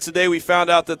 earlier today we found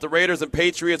out that the Raiders and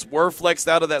Patriots were flexed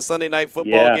out of that Sunday night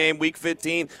football game, Week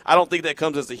 15. I don't think that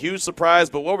comes as a huge surprise,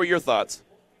 but what were your thoughts?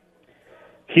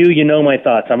 Hugh, you know my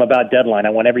thoughts. I'm about deadline. I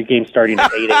want every game starting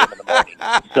at 8 a.m. in the morning.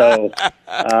 So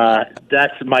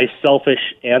that's my selfish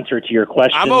answer to your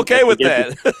question. I'm okay with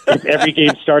that. If every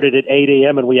game started at 8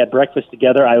 a.m. and we had breakfast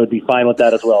together, I would be fine with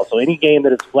that as well. So any game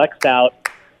that is flexed out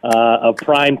of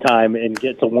prime time and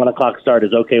gets a 1 o'clock start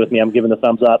is okay with me. I'm giving the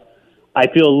thumbs up. I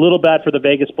feel a little bad for the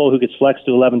Vegas Bowl who gets flexed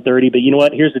to 11:30, but you know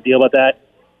what? Here's the deal about that.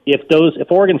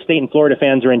 If Oregon State and Florida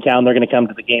fans are in town, they're going to come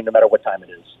to the game no matter what time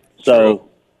it is. So. True.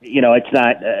 It's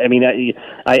not. I mean,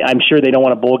 I'm sure they don't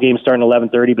want a bowl game starting at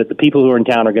 11:30, but the people who are in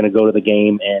town are going to go to the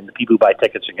game, and the people who buy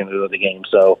tickets are going to go to the game.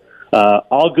 So,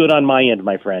 all good on my end,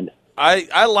 my friend.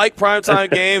 I like primetime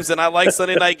games and I like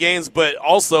Sunday night games, but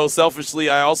also selfishly,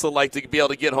 I also like to be able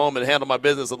to get home and handle my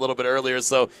business a little bit earlier.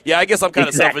 So, yeah, I guess I'm kind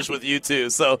of selfish with you too.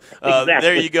 So,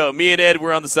 there you go. Me and Ed,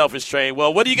 we're on the selfish train.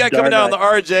 Well, what do you got coming down on the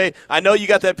RJ? I know you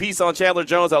got that piece on Chandler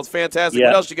Jones. That was fantastic. Yeah.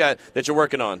 What else you got that you're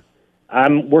working on?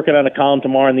 I'm working on a column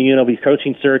tomorrow in the UNLV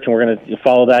coaching search, and we're going to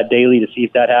follow that daily to see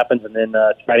if that happens, and then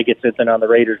try to get something on the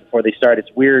Raiders before they start.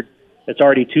 It's weird. It's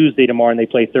already Tuesday tomorrow, and they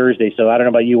play Thursday, so I don't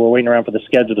know about you. We're waiting around for the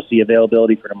schedule to see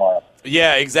availability for tomorrow.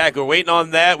 Yeah, exactly. We're waiting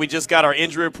on that. We just got our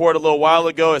injury report a little while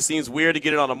ago. It seems weird to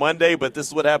get it on a Monday, but this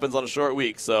is what happens on a short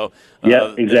week. So,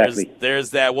 yeah, exactly. There's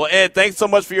that. Well, Ed, thanks so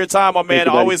much for your time, my man.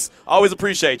 Always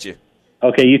appreciate you.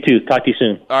 Okay, you too. Talk to you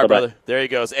soon. All right, Bye-bye. brother. There he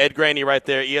goes. Ed Graney right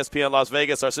there, ESPN Las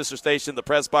Vegas, our sister station, the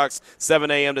Press Box, 7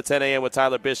 a.m. to 10 a.m. with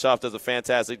Tyler Bischoff does a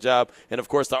fantastic job. And, of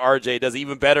course, the RJ does an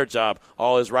even better job.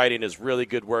 All his writing is really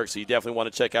good work, so you definitely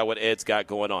want to check out what Ed's got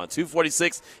going on.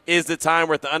 2:46 is the time.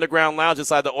 We're at the Underground Lounge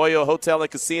inside the Oyo Hotel and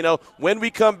Casino. When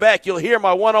we come back, you'll hear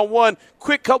my one-on-one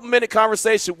quick couple-minute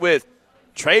conversation with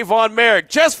Trayvon Merrick.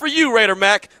 Just for you, Raider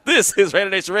Mac. This is Raider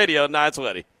Nation Radio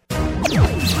 920.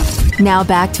 Now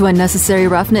back to Unnecessary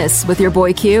Roughness with your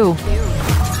boy Q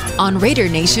on Raider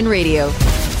Nation Radio.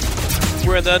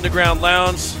 We're in the Underground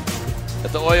Lounge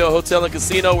at the Oyo Hotel and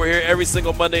Casino. We're here every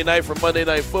single Monday night for Monday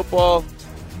Night Football.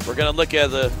 We're going to look at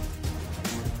the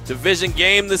division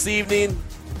game this evening.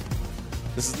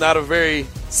 This is not a very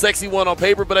sexy one on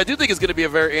paper, but I do think it's going to be a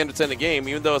very entertaining game,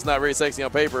 even though it's not very sexy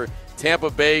on paper.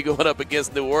 Tampa Bay going up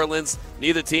against New Orleans.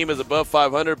 Neither team is above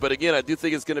 500, but again, I do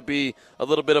think it's going to be a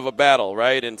little bit of a battle,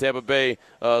 right? And Tampa Bay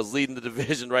is leading the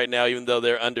division right now, even though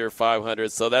they're under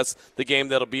 500. So that's the game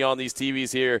that'll be on these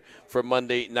TVs here for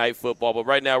Monday Night Football. But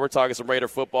right now, we're talking some Raider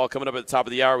football. Coming up at the top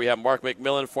of the hour, we have Mark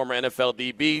McMillan, former NFL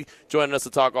DB, joining us to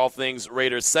talk all things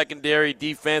Raiders secondary,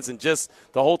 defense, and just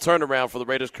the whole turnaround for the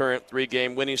Raiders' current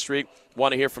 3-game winning streak.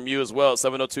 want to hear from you as well at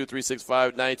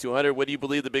 702-365-9200. What do you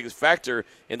believe the biggest factor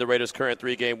in the Raiders' current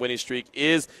 3-game winning streak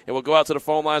is? And we'll go out to the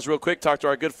phone lines real quick, talk to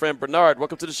our good friend Bernard.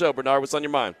 Welcome to the show, Bernard. What's on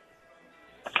your mind?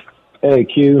 Hey,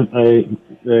 Q. Hey,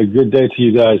 good day to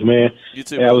you guys, man. You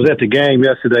too. Hey, I was at the game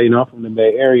yesterday, I'm from the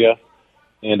Bay Area,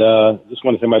 and just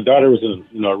want to say my daughter was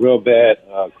in a real bad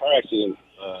car accident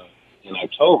in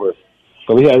October,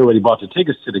 but we had already bought the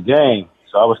tickets to the game,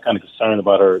 so I was kind of concerned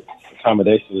about her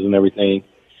accommodations and everything.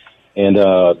 And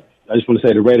I just want to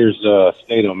say the Raiders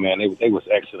stadium, man, they was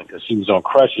excellent because she was on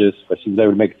crutches, but she was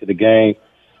able to make it to the game,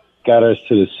 got us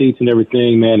to the seats and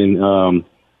everything, man. And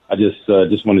I just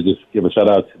want to give a shout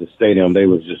out to the stadium. They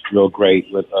was just real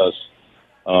great with us,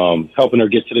 helping her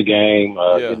get to the game,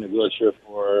 getting a wheelchair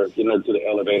for her, getting her to the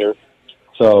elevator.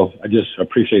 So I just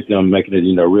appreciate them making it,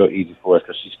 real easy for us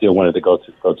because she still wanted to go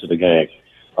to the game.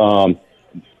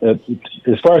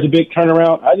 As far as the big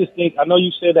turnaround, I just think, I know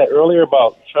you said that earlier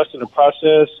about trusting the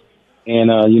process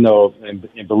and,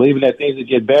 and believing that things will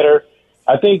get better.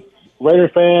 I think Raider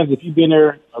fans, if you've been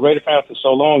there, a Raider fan for so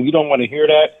long, you don't want to hear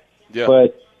that. Yeah.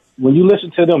 But when you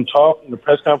listen to them talk in the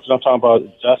press conference, I'm talking about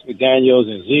Josh McDaniels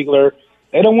and Ziegler,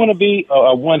 they don't want to be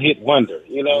a one-hit wonder,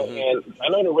 Mm-hmm. And I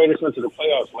know the Raiders went to the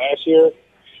playoffs last year,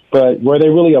 but were they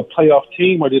really a playoff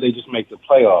team or did they just make the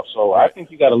playoffs? So I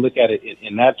think you got to look at it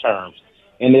in that terms.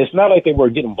 And it's not like they were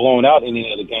getting blown out in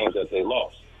any of the games that they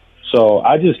lost. So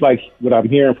I just like what I'm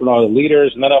hearing from all the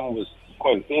leaders. None of them was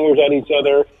pointing fingers at each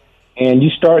other. And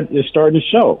it's starting to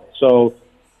show. So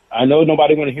I know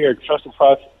nobody want to hear trust the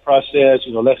process.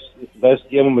 Let's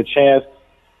give them a chance.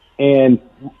 And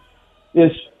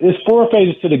it's 4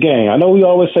 phases to the game. I know we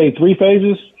always say 3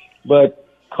 phases, but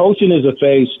coaching is a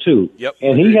phase 2. Yep.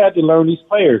 And he had to learn these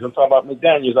players. I'm talking about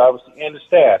McDaniels, obviously, and the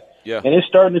staff. Yeah. And it's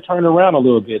starting to turn around a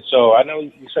little bit. So I know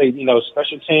you say,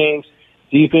 special teams,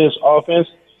 defense, offense,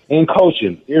 and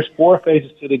coaching. There's 4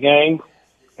 phases to the game,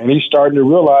 and he's starting to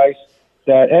realize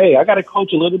that, hey, I got to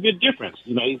coach a little bit different.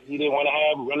 He didn't want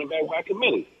to have running back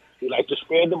whack-a-mini. He liked to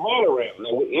spread the ball around.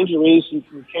 Now, with injuries, you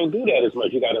can't do that as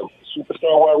much. You got a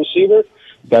superstar wide receiver,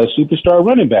 you got a superstar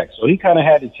running back. So he kind of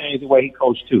had to change the way he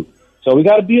coached, too. So we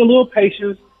got to be a little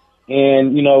patient.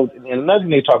 And, and another thing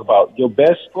they talk about, your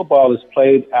best football is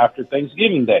played after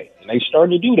Thanksgiving Day. And they're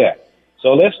starting to do that.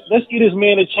 So let's get this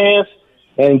man a chance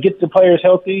and get the players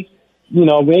healthy. We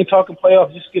ain't talking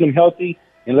playoffs, just get them healthy,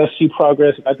 and let's see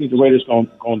progress. I think the Raiders going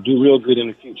to do real good in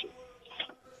the future.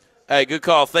 Hey, good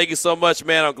call. Thank you so much,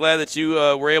 man. I'm glad that you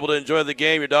were able to enjoy the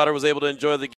game. Your daughter was able to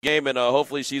enjoy the game, and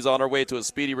hopefully she's on her way to a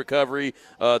speedy recovery.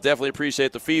 Definitely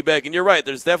appreciate the feedback. And you're right,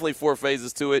 there's definitely 4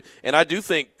 phases to it. And I do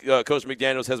think Coach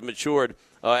McDaniels has matured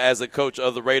as a coach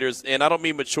of the Raiders. And I don't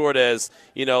mean matured as,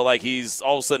 like he's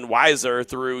all of a sudden wiser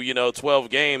through, 12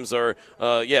 games or,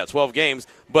 12 games.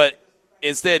 But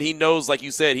instead, he knows, like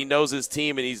you said, he knows his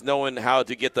team, and he's knowing how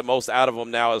to get the most out of them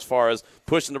now as far as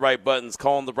pushing the right buttons,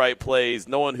 calling the right plays,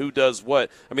 knowing who does what.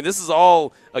 I mean, this is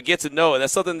all a get to know, and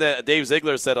that's something that Dave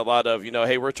Ziegler said a lot of,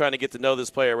 hey, we're trying to get to know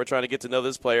this player. We're trying to get to know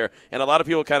this player. And a lot of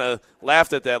people kind of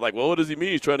laughed at that, like, well, what does he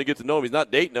mean he's trying to get to know him? He's not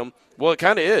dating him. Well, it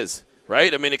kind of is.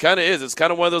 Right? I mean, it kind of is. It's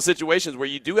kind of one of those situations where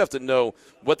you do have to know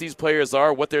what these players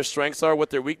are, what their strengths are, what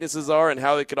their weaknesses are, and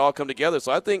how they can all come together.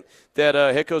 So I think that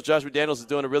head coach Josh McDaniels is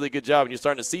doing a really good job, and you're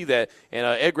starting to see that. And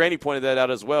Ed Graney pointed that out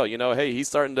as well. Hey, he's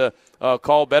starting to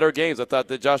call better games. I thought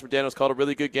that Josh McDaniels called a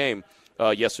really good game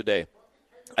yesterday.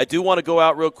 I do want to go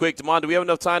out real quick. Damon, do we have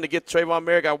enough time to get Trayvon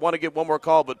Merrick? I want to get one more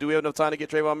call, but do we have enough time to get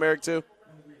Trayvon Merrick too?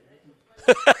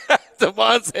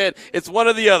 Devon said it's one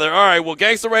or the other. All right, well,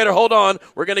 Gangster Raider, hold on.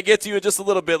 We're going to get to you in just a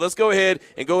little bit. Let's go ahead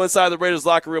and go inside the Raiders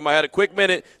locker room. I had a quick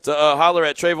minute to holler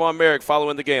at Trayvon Merrick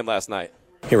following the game last night.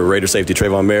 Here with Raider safety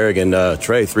Trayvon Merrick, and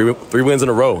Trey, three wins in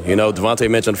a row. Devontae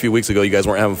mentioned a few weeks ago you guys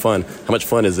weren't having fun. How much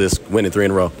fun is this winning 3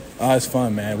 in a row? It's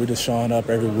fun, man. We're just showing up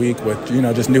every week with,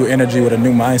 just new energy, with a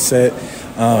new mindset.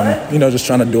 Just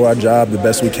trying to do our job the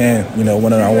best we can,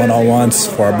 winning our one-on-ones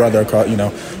for our brother, on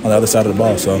the other side of the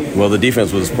ball. So, well, the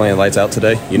defense was playing lights out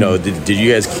today. Did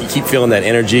you guys keep feeling that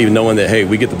energy, knowing that, hey,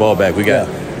 we get the ball back? We got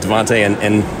Devontae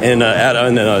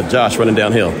and Josh running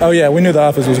downhill. Oh, yeah, we knew the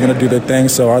offense was going to do their thing,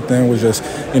 so our thing was just,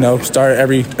 start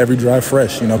every drive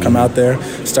fresh, come out there,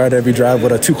 start every drive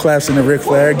with a 2 claps in the Ric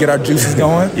Flair, get our juices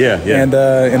going. Yeah. And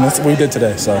that's what we did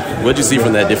today. So, what did you see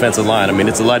from that defensive line? I mean,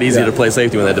 it's a lot easier to play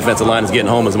safety when that defensive line is getting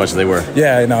home as much as they were.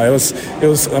 Yeah, it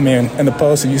was. I mean, in the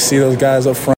post, and you see those guys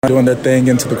up front doing their thing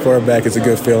into the quarterback. It's a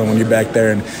good feeling when you're back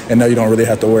there and know you don't really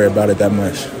have to worry about it that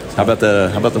much. How about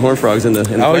the Horned Frogs in the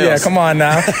playoffs? Yeah, come on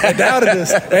now. I doubted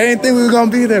this. They didn't think we were gonna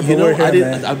be there, but we're here,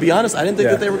 man. I'll be honest. I didn't think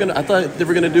that they were gonna. I thought they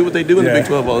were gonna do what they do in the Big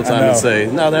 12 all the time and say,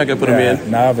 no, they're not gonna put them in.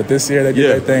 Nah, but this year they did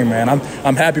their thing, man.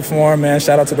 I'm happy for them, man.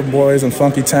 Shout out to the boys in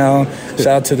Funky Town. Shout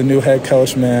out to the new head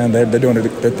coach, man. They're doing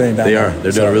their thing down there.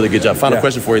 They're doing a really good job. Final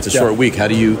question for you. It's a short week. How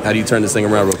do you turn this thing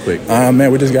around real quick?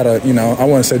 Man, we just gotta, I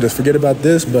want to say just forget about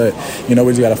this, but we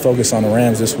just gotta focus on the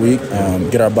Rams this week,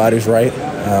 get our bodies right,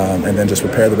 and then just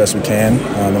prepare the best we can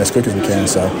and as quick as we can.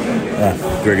 So,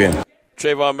 great game.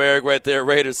 Trayvon Merrick right there,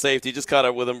 Raiders safety. Just caught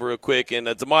up with him real quick. And,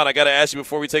 Damon, I got to ask you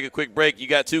before we take a quick break, you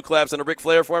got 2 claps and a Ric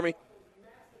Flair for me?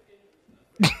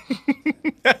 Woo!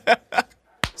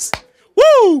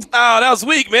 Oh, that was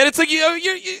weak, man. It took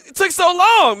it took so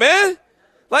long, man.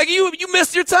 Like you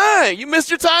missed your time. You missed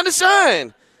your time to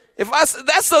shine.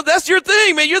 That's your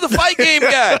thing, man. You're the fight game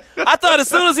guy. I thought as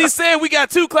soon as he said we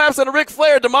got 2 claps and a Ric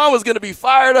Flair, Damon was going to be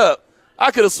fired up. I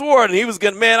could have sworn he was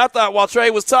going to, man, I thought while Trey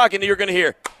was talking, you were going to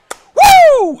hear,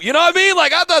 woo! You know what I mean?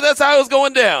 Like, I thought that's how it was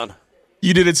going down.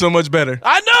 You did it so much better.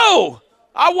 I know.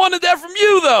 I wanted that from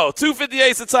you, though.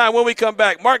 2:58 the time when we come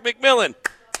back. Mark McMillan.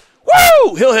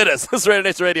 Woo! He'll hit us. This is Raider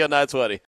Nation Radio 920.